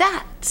do was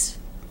that?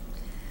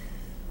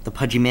 The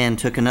pudgy man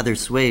took another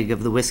swig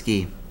of the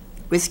whiskey.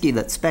 Whiskey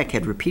that Speck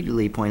had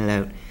repeatedly pointed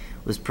out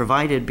was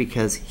provided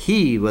because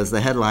he was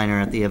the headliner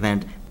at the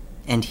event,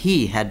 and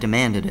he had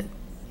demanded it.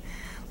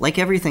 Like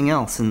everything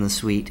else in the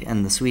suite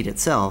and the suite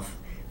itself,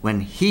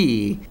 when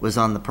he was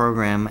on the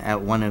program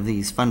at one of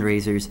these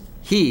fundraisers,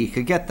 he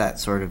could get that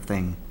sort of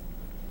thing.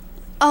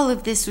 All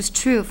of this was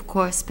true, of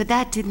course, but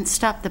that didn't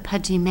stop the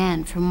pudgy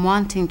man from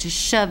wanting to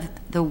shove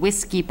the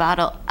whiskey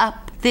bottle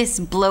up this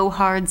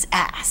blowhard's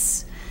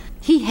ass.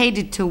 He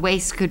hated to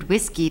waste good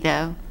whiskey,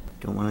 though.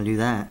 Don't want to do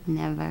that.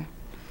 Never.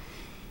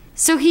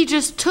 So he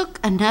just took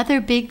another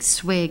big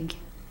swig.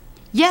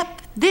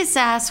 Yep, this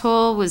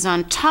asshole was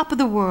on top of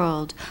the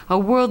world, a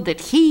world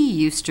that he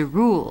used to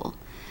rule.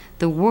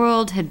 The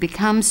world had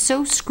become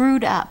so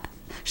screwed up.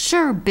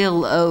 Sure,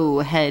 Bill O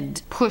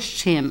had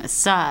pushed him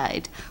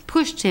aside,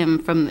 pushed him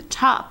from the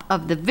top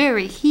of the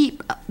very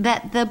heap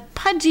that the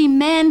pudgy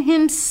man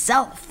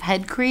himself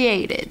had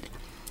created.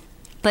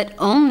 But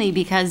only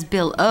because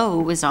Bill O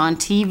was on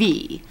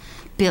TV.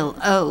 Bill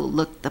O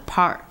looked the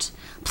part.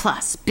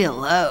 Plus,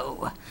 Bill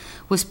O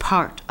was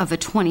part of a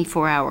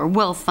 24-hour,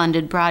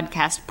 well-funded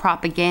broadcast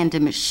propaganda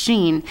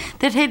machine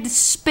that had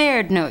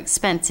spared no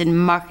expense in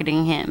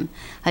marketing him.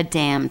 A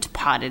damned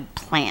potted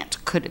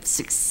plant could have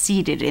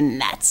succeeded in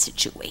that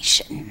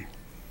situation.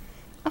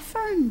 A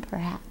fern,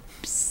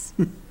 perhaps.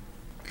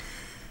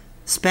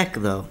 Speck,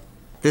 though.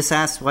 This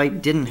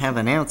asswipe didn't have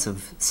an ounce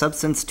of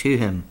substance to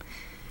him.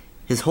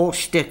 His whole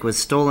shtick was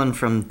stolen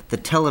from the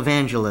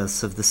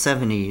televangelists of the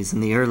 70s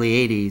and the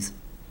early 80s.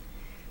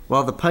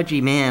 While the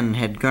pudgy man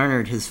had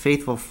garnered his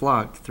faithful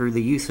flock through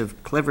the use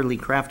of cleverly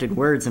crafted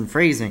words and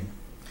phrasing,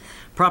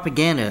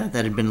 propaganda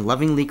that had been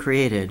lovingly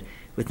created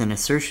with an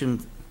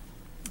assertion...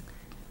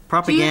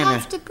 Do you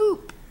have to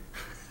poop?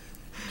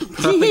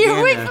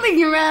 You're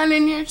wiggling around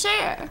in your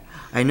chair.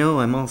 I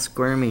know, I'm all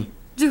squirmy.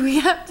 Do we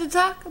have to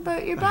talk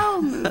about your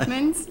bowel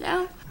movements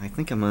now? I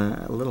think I'm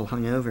a little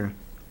hungover.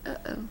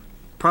 Uh-oh.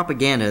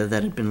 Propaganda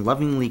that had been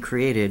lovingly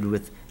created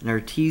with an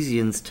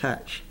artisan's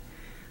touch.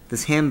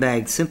 This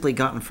handbag simply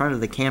got in front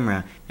of the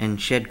camera and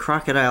shed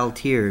crocodile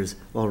tears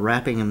while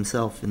wrapping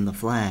himself in the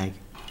flag.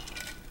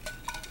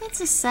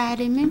 That's a sad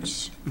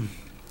image.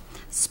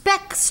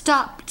 Speck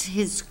stopped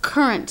his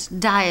current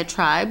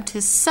diatribe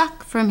to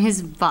suck from his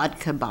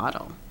vodka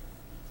bottle.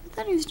 I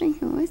thought he was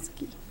drinking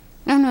whiskey.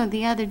 No,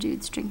 the other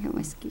dude's drinking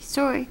whiskey.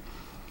 Sorry.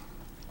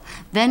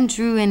 Then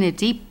drew in a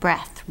deep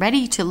breath,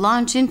 ready to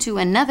launch into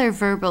another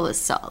verbal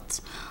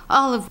assault,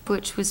 all of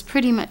which was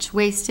pretty much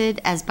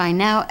wasted as by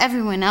now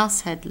everyone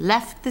else had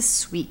left the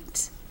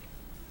suite.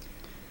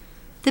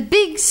 The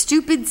big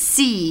stupid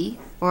C,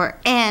 or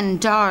Anne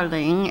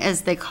Darling,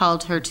 as they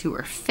called her to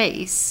her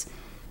face,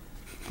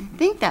 I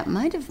think that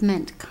might have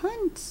meant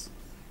cunt.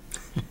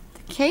 The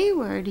K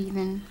word,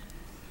 even.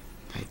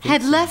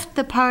 Had left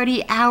the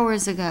party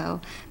hours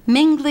ago.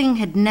 Mingling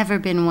had never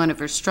been one of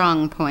her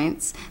strong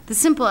points, the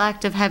simple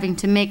act of having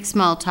to make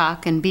small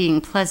talk and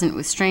being pleasant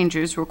with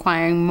strangers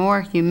requiring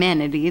more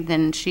humanity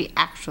than she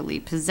actually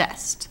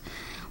possessed.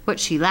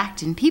 What she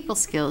lacked in people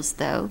skills,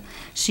 though,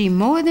 she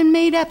more than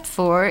made up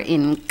for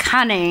in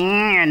cunning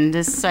and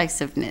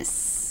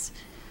decisiveness.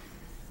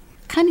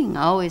 Cunning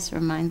always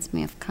reminds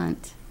me of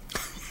cunt.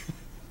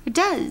 It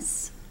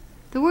does.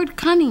 The word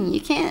cunning, you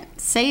can't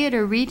say it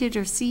or read it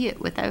or see it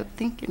without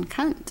thinking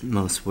cunt.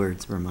 Most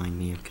words remind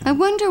me of cunt. I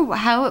wonder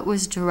how it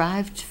was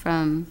derived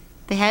from.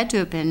 They had to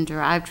have been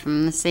derived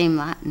from the same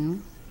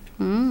Latin.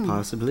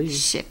 Possibly.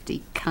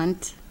 Shifty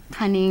cunt.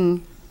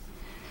 Cunning.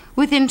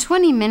 Within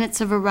 20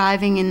 minutes of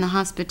arriving in the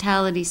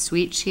hospitality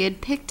suite, she had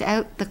picked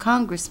out the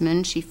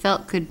congressman she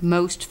felt could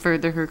most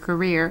further her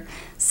career,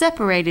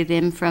 separated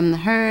him from the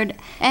herd,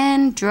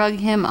 and drug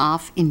him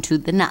off into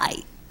the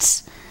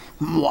night.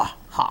 Mwah,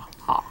 ha,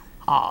 ha.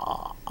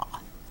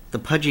 The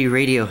pudgy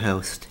radio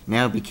host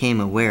now became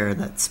aware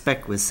that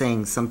Speck was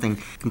saying something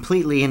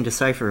completely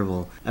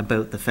indecipherable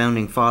about the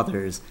Founding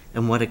Fathers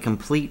and what a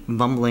complete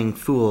bumbling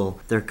fool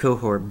their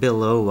cohort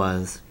Bill O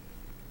was.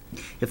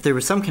 If there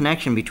was some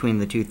connection between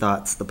the two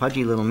thoughts, the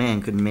pudgy little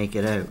man couldn't make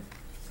it out.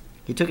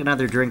 He took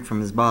another drink from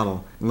his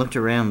bottle and looked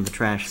around the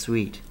trash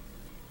suite.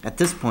 At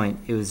this point,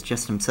 it was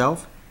just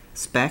himself,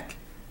 Speck,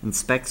 and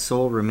Speck's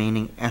sole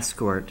remaining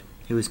escort,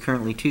 who was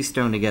currently too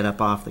stoned to get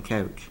up off the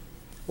couch.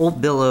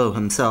 Old Bill O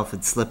himself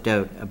had slipped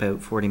out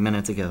about 40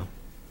 minutes ago.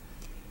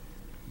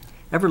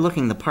 Ever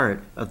looking the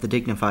part of the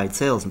dignified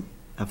salesman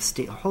of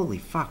state... Holy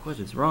fuck, what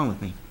is wrong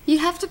with me? You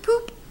have to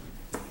poop?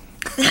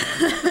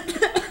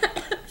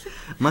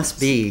 Must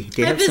be.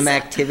 Do you have some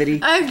activity?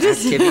 I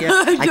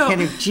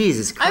can't even...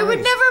 Jesus Christ. I would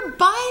never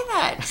buy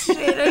that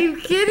shit. Are you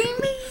kidding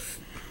me?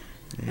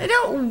 I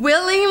don't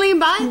willingly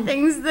buy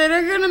things that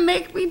are going to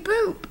make me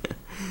poop.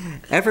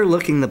 Ever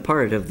looking the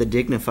part of the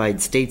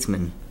dignified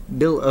statesman,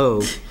 Bill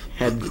O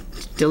had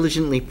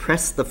diligently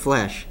pressed the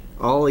flesh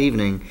all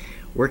evening,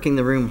 working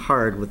the room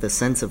hard with a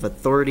sense of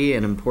authority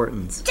and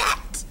importance.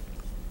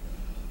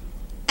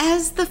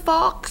 As the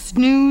Fox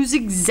News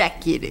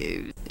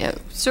executive...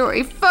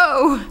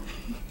 foe.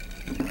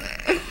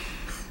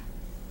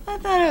 I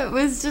thought it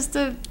was just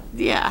a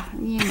Yeah,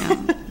 you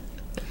know.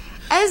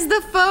 As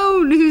the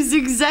phone whose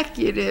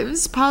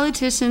executives,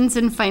 politicians,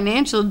 and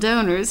financial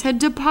donors had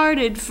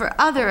departed for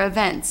other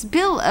events,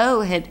 Bill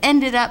O had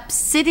ended up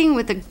sitting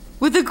with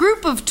a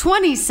group of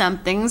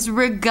 20-somethings,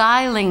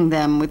 regaling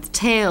them with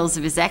tales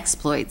of his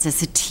exploits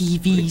as a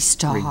TV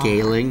star.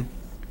 Regaling?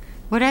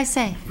 What'd I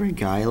say?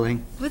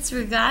 Regaling? What's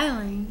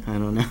regaling? I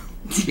don't know.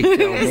 You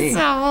tell me. It's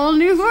a whole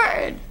new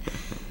word.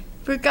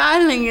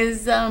 Regaling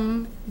is,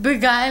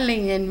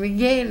 beguiling and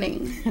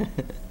regaling.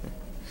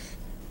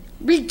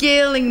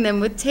 Regaling them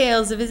with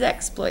tales of his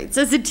exploits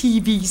as a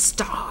TV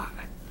star.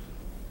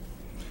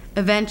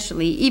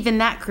 Eventually, even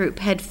that group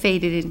had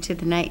faded into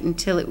the night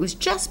until it was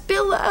just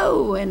Bill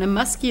O and a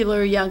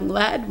muscular young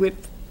lad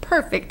with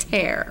perfect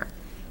hair.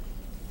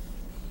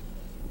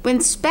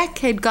 When Speck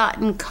had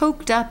gotten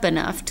coked up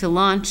enough to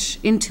launch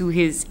into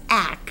his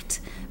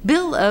act,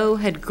 Bill O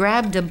had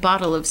grabbed a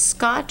bottle of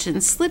scotch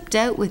and slipped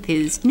out with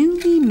his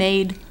newly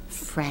made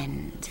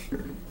friend.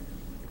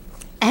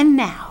 And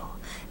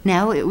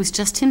now it was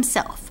just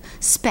himself,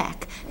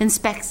 Speck, and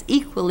Speck's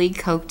equally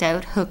coked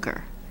out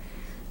hooker.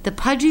 The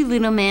pudgy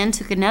little man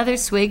took another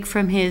swig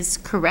from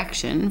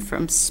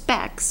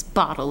Speck's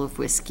bottle of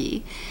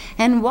whiskey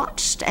and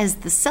watched as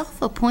the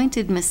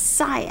self-appointed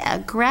messiah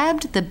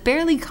grabbed the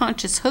barely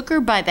conscious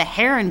hooker by the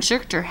hair and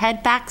jerked her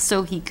head back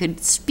so he could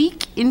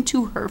speak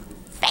into her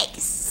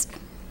face.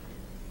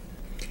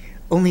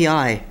 Only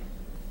I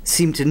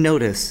seem to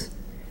notice.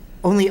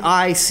 Only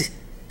I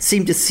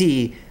seem to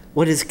see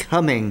what is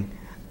coming.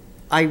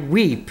 I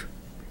weep.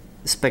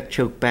 Speck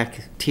choked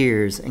back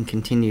tears and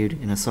continued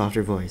in a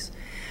softer voice.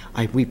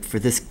 I weep for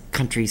this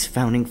country's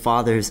founding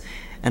fathers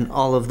and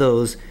all of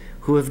those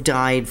who have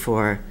died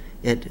for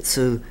it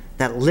so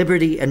that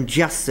liberty and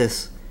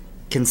justice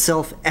can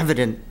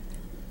self-evident.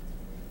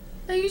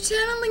 Are you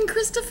channeling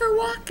Christopher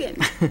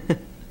Walken?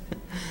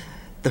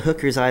 The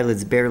hooker's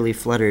eyelids barely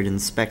fluttered and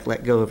Speck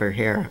let go of her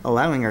hair,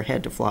 allowing her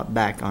head to flop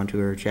back onto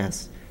her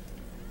chest.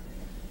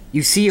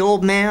 You see,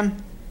 old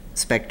man?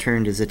 Speck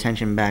turned his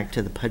attention back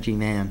to the pudgy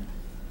man.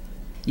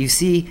 You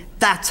see,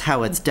 that's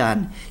how it's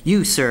done.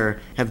 You,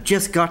 sir, have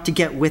just got to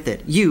get with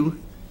it.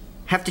 You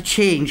have to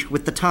change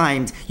with the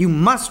times. You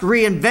must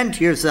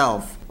reinvent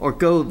yourself, or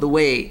go the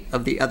way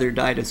of the other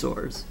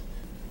dinosaurs.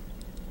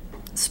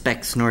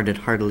 Speck snorted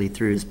heartily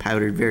through his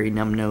powdered, very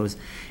numb nose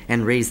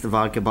and raised the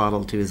vodka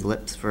bottle to his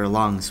lips for a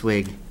long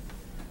swig.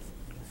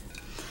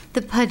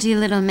 The pudgy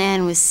little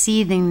man was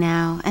seething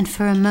now, and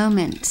for a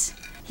moment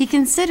he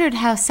considered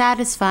how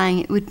satisfying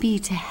it would be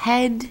to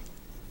headbutt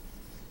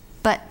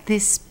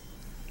this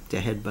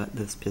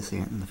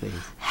pissant in the face.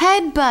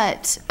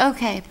 Headbutt.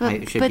 Okay,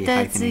 but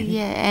that's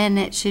and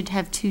it should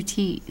have 2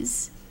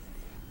 T's.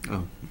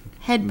 Oh.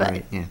 Headbutt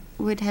right, yeah.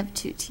 Would have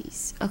 2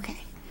 T's.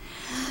 Okay.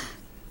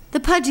 The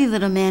pudgy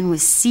little man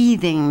was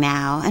seething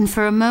now, and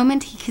for a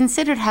moment he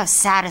considered how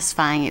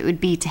satisfying it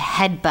would be to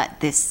headbutt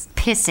this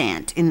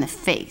pissant in the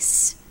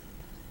face.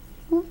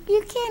 Well,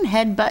 you can't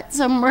headbutt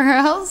somewhere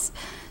else.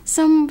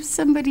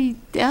 Somebody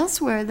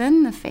elsewhere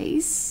than the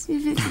face.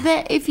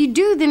 If you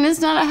do, then it's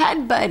not a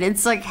headbutt.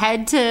 It's like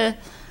head to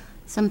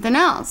something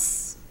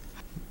else.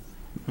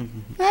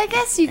 I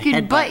guess you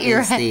could butt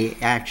your head. The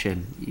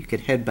action. You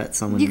could headbutt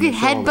someone. You could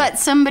headbutt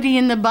somebody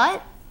in the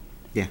butt.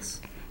 Yes.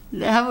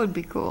 That would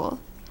be cool.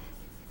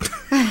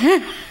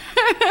 I'm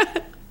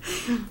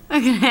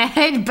gonna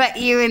headbutt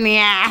you in the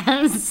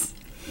ass.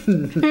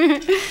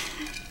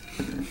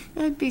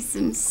 That'd be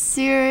some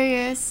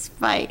serious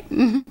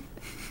fighting.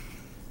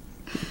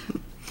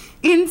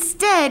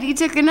 Instead, he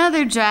took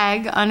another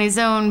drag on his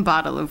own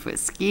bottle of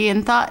whiskey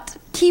and thought,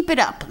 "Keep it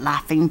up,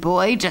 laughing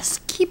boy,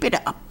 just keep it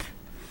up."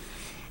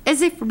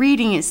 As if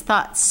reading his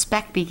thoughts,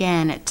 Speck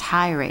began a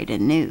tirade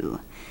anew,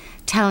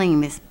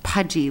 telling this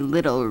pudgy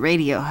little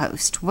radio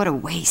host what a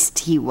waste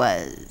he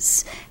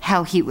was,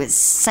 how he was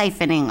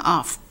siphoning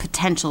off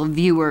potential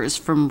viewers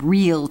from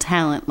real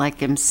talent like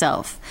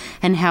himself,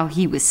 and how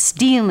he was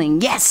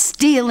stealing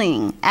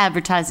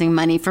advertising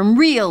money from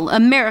real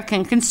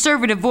American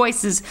conservative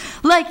voices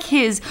like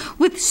his,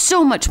 with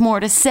so much more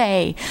to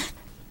say.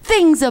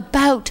 Things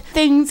about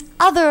things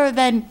other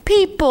than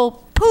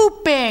people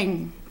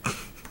pooping.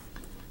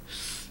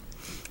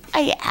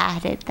 I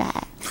added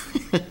that.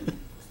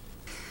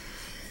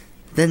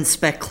 Then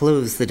Speck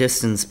closed the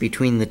distance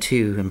between the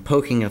two, and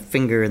poking a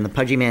finger in the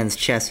pudgy man's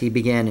chest, he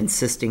began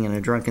insisting in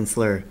a drunken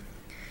slur.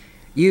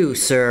 You,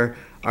 sir,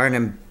 are an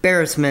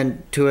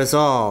embarrassment to us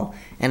all,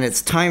 and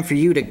it's time for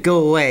you to go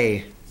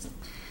away.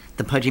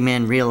 The pudgy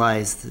man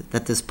realized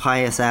that this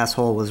pious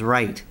asshole was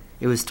right.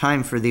 It was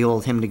time for the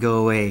old him to go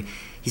away.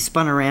 He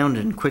spun around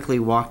and quickly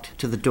walked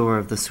to the door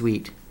of the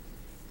suite.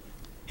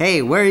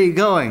 Hey, where are you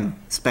going?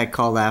 Speck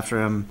called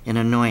after him in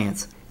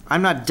annoyance.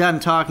 I'm not done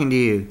talking to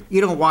you.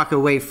 You don't walk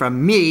away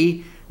from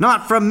me.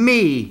 Not from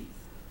me.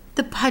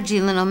 The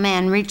pudgy little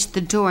man reached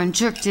the door and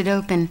jerked it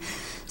open,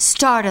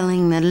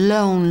 startling the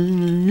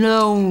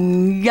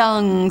lone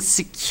young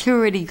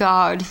security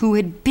guard who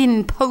had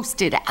been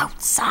posted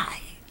outside.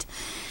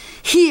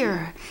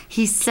 Here,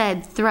 he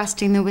said,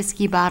 thrusting the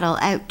whiskey bottle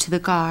out to the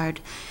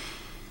guard.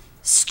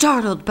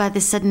 Startled by the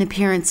sudden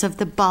appearance of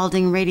the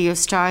balding radio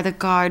star, the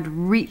guard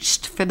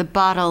reached for the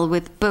bottle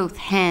with both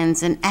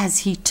hands, and as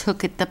he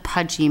took it, the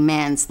pudgy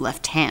man's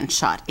left hand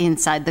shot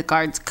inside the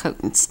guard's coat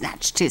and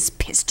snatched his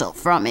pistol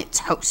from its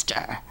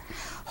holster.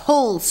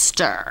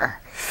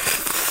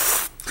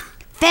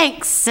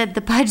 "Thanks," said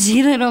the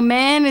pudgy little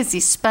man as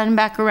he spun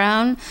back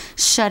around,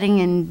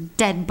 shutting and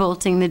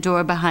deadbolting the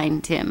door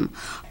behind him.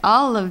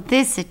 All of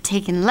this had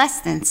taken less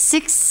than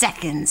 6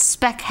 seconds.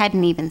 Speck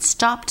hadn't even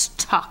stopped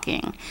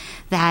talking.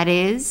 That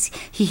is,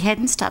 he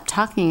hadn't stopped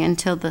talking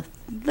until the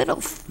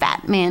little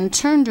fat man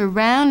turned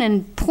around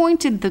and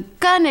pointed the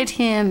gun at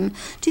him.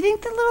 Do you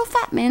think the little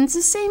fat man's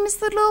the same as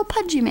the little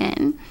pudgy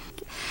man?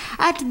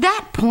 At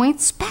that point,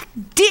 Speck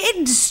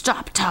did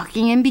stop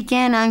talking and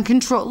began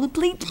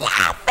uncontrollably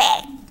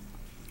laughing.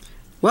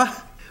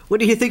 What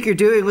do you think you're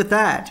doing with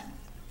that?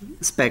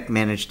 Speck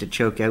managed to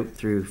choke out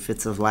through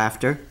fits of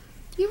laughter.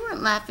 You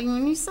weren't laughing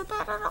when you said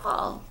that at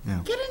all.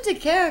 No. Get into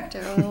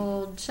character,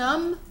 old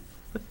chum.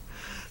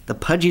 The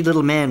pudgy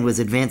little man was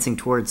advancing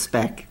towards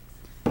Speck.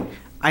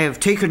 "I have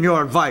taken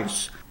your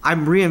advice.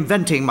 I'm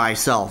reinventing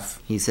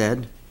myself," he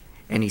said,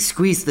 and he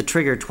squeezed the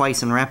trigger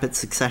twice in rapid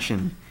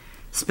succession.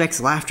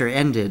 Speck's laughter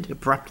ended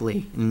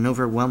abruptly in an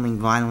overwhelming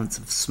violence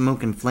of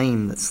smoke and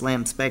flame that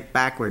slammed Speck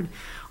backward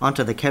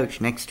onto the couch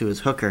next to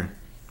his hooker.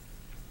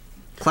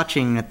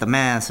 Clutching at the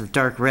mass of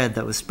dark red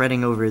that was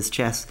spreading over his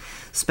chest,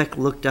 Speck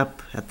looked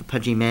up at the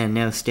pudgy man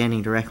now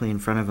standing directly in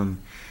front of him.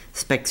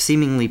 Speck's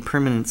seemingly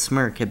permanent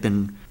smirk had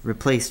been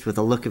replaced with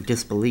a look of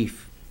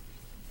disbelief.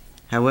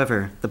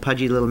 However, the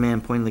pudgy little man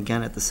pointed the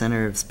gun at the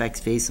center of Speck's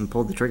face and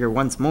pulled the trigger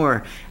once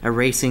more,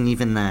 erasing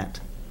even that.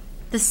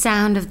 The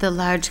sound of the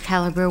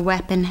large-caliber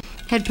weapon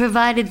had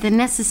provided the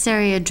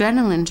necessary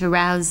adrenaline to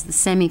rouse the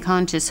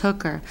semi-conscious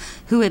hooker,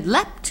 who had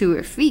leapt to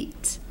her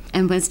feet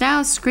and was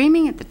now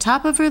screaming at the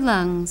top of her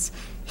lungs.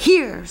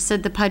 "Here,"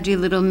 said the pudgy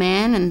little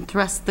man, and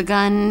thrust the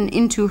gun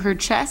into her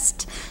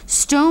chest.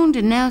 Stoned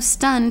and now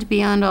stunned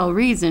beyond all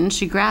reason,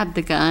 she grabbed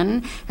the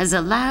gun as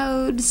a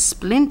loud,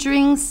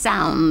 splintering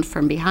sound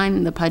from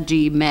behind the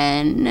pudgy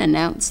man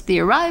announced the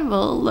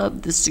arrival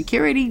of the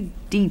security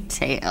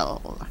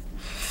detail.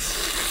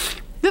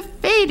 The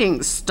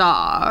fading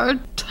star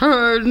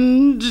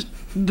turned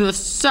the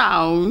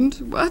sound...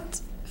 What?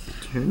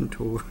 Turned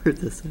toward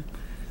the sound.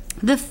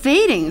 The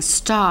fading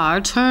star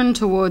turned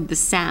toward the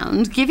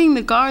sound, giving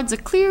the guards a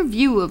clear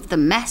view of the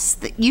mess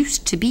that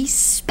used to be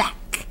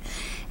Speck,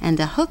 and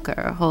a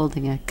hooker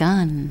holding a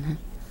gun.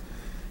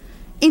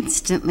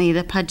 Instantly,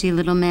 the pudgy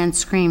little man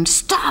screamed,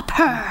 "Stop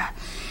her!"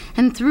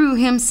 and threw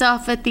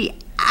himself at the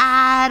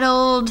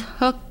addled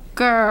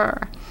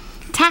hooker,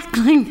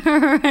 tackling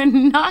her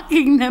and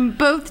knocking them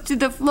both to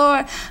the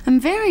floor.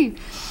 I'm very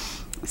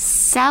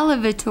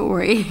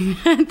salivatory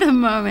at the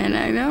moment.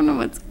 I don't know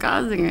what's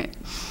causing it.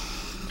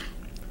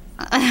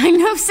 I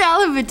know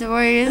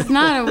salivatory is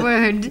not a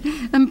word.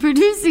 I'm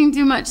producing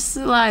too much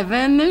saliva,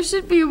 and there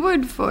should be a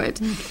word for it.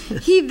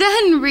 He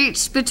then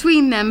reached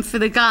between them for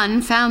the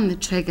gun, found the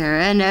trigger,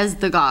 and as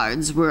the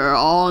guards were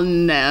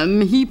on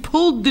them, he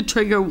pulled the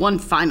trigger one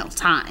final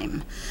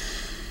time.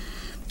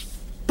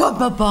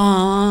 Ba-ba-bum.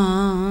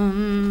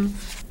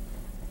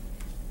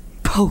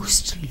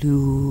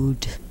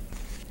 Postlude.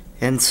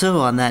 And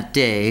so on that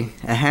day,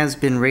 a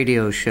has-been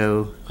radio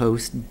show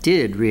host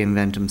did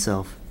reinvent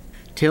himself.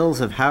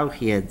 Tales of how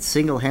he had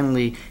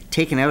single-handedly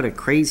taken out a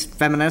crazed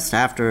feminist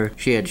after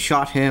she had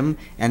shot him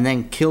and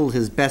then killed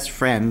his best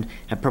friend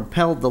had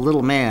propelled the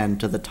little man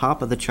to the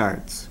top of the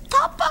charts.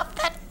 Top of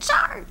the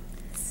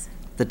charts!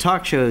 The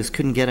talk shows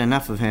couldn't get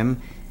enough of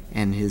him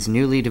and his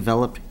newly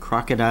developed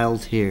crocodile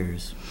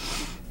tears.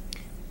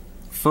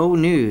 Faux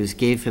News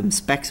gave him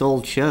Speck's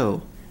old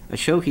show, a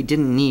show he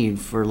didn't need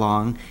for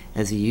long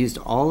as he used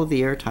all of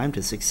the airtime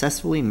to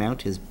successfully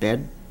mount his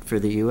bed for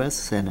the U.S.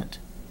 Senate.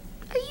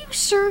 Are you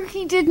sure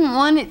he didn't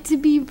want it to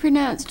be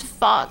pronounced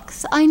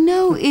Fox? I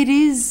know it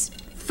is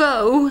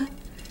faux,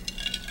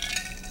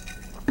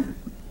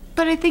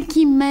 but I think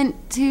he meant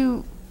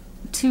to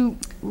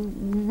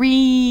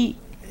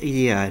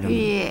Yeah, I don't know.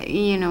 Yeah,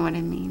 you know what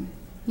I mean.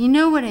 You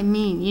know what I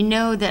mean. You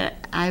know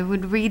that I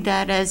would read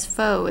that as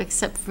faux,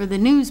 except for the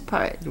news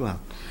part. Well,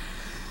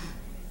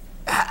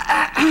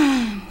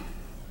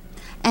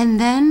 and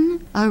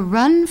then a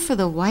run for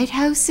the White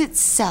House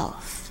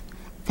itself.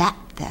 That,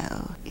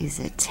 though, is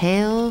a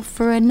tale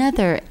for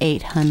another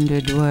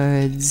 800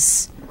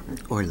 words.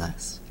 or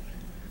less.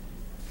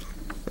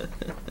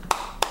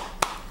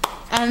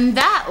 And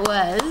that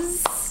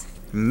was...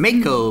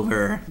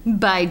 Makeover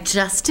by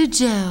Just a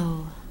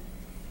Joe.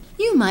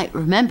 You might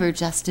remember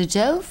Just a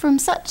Joe from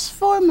such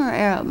former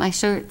Air Out My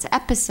Shirts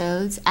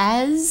episodes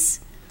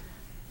as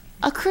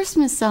a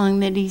Christmas song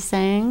that he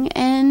sang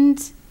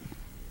and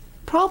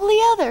probably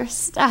other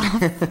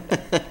stuff.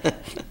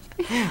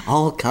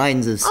 All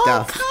kinds of stuff.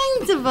 All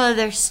kinds of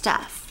other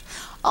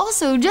stuff.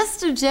 Also,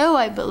 Just a Joe,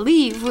 I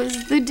believe,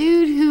 was the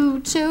dude who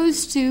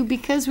chose to,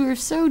 because we were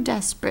so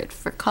desperate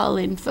for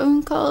call-in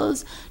phone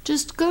calls,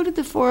 just go to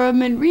the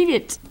forum and read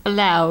it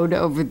aloud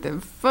over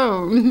the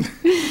phone,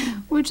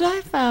 which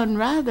I found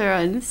rather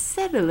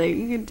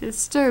unsettling and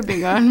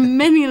disturbing on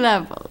many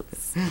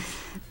levels.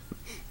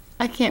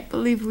 I can't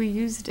believe we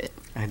used it.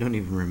 I don't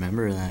even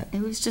remember that.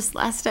 It was just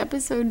last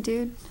episode,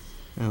 dude.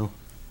 Oh.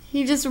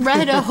 He just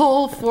read a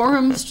whole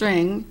forum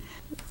string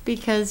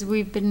because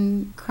we've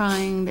been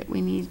crying that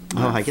we need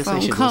more I guess I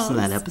phone should calls. listen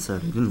to that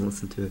episode. I didn't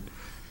listen to it.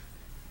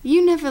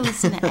 You never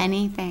listen to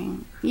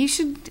anything. You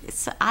should,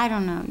 I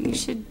don't know, you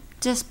should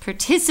just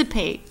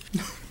participate.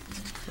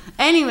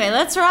 Anyway,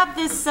 let's wrap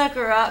this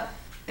sucker up.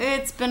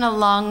 It's been a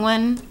long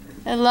one.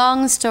 A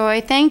long story.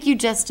 Thank you,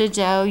 Just a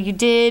Joe. You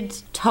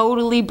did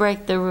totally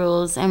break the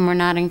rules, and we're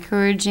not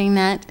encouraging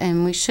that,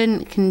 and we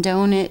shouldn't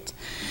condone it.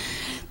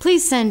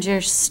 Please send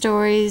your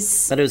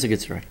stories. But it was a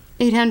good story.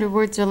 800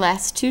 words or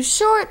less to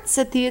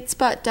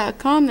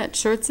shorts@theitspot.com. That's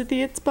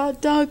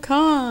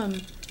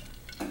shorts@theitspot.com.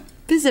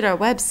 Visit our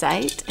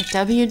website at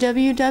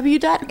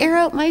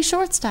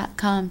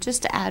www.airoutmyshorts.com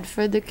just to add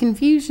further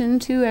confusion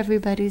to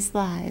everybody's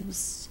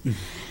lives.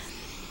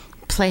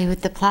 Play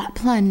with the plot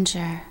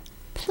plunger.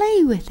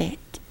 Play with it.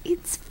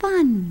 It's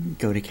fun.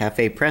 Go to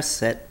Cafe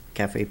Press at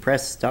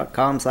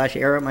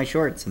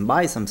cafepress.com/airoutmyshorts and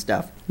buy some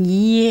stuff.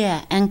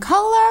 Yeah, and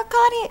call our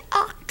cardio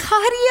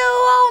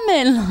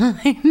almond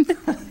line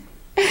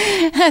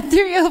at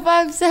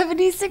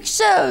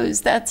 305-76-SHOWS.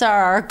 That's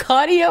our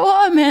cardio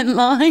almond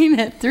line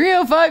at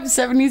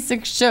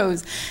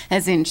 305-76-SHOWS,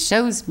 as in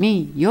shows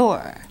me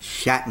your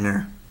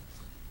Shatner.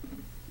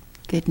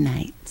 good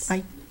night.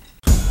 Bye.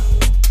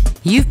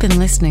 You've been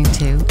listening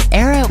to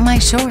Air Out My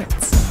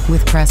Shorts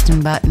with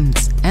Preston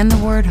Buttons and the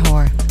Word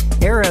Whore.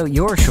 Air out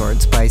your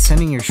shorts by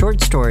sending your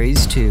short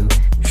stories to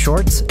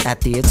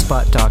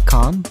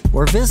shorts@theitspot.com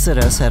or visit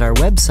us at our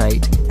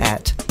website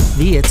at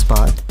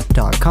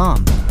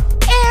theitspot.com.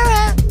 Air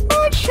out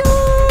my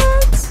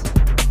shorts!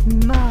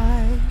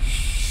 My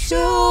shorts!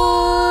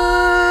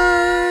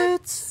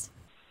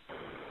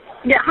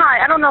 Yeah,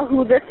 hi. I don't know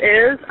who this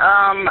is,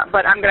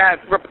 but I'm going to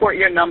report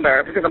your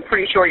number because I'm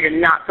pretty sure you're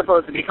not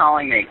supposed to be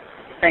calling me.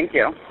 Thank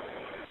you.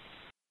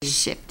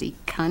 Shifty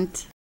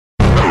cunt.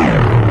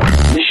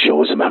 This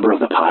show is a member of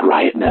the Pod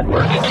Riot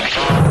Network.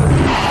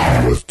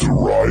 Let the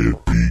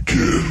riot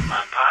begin.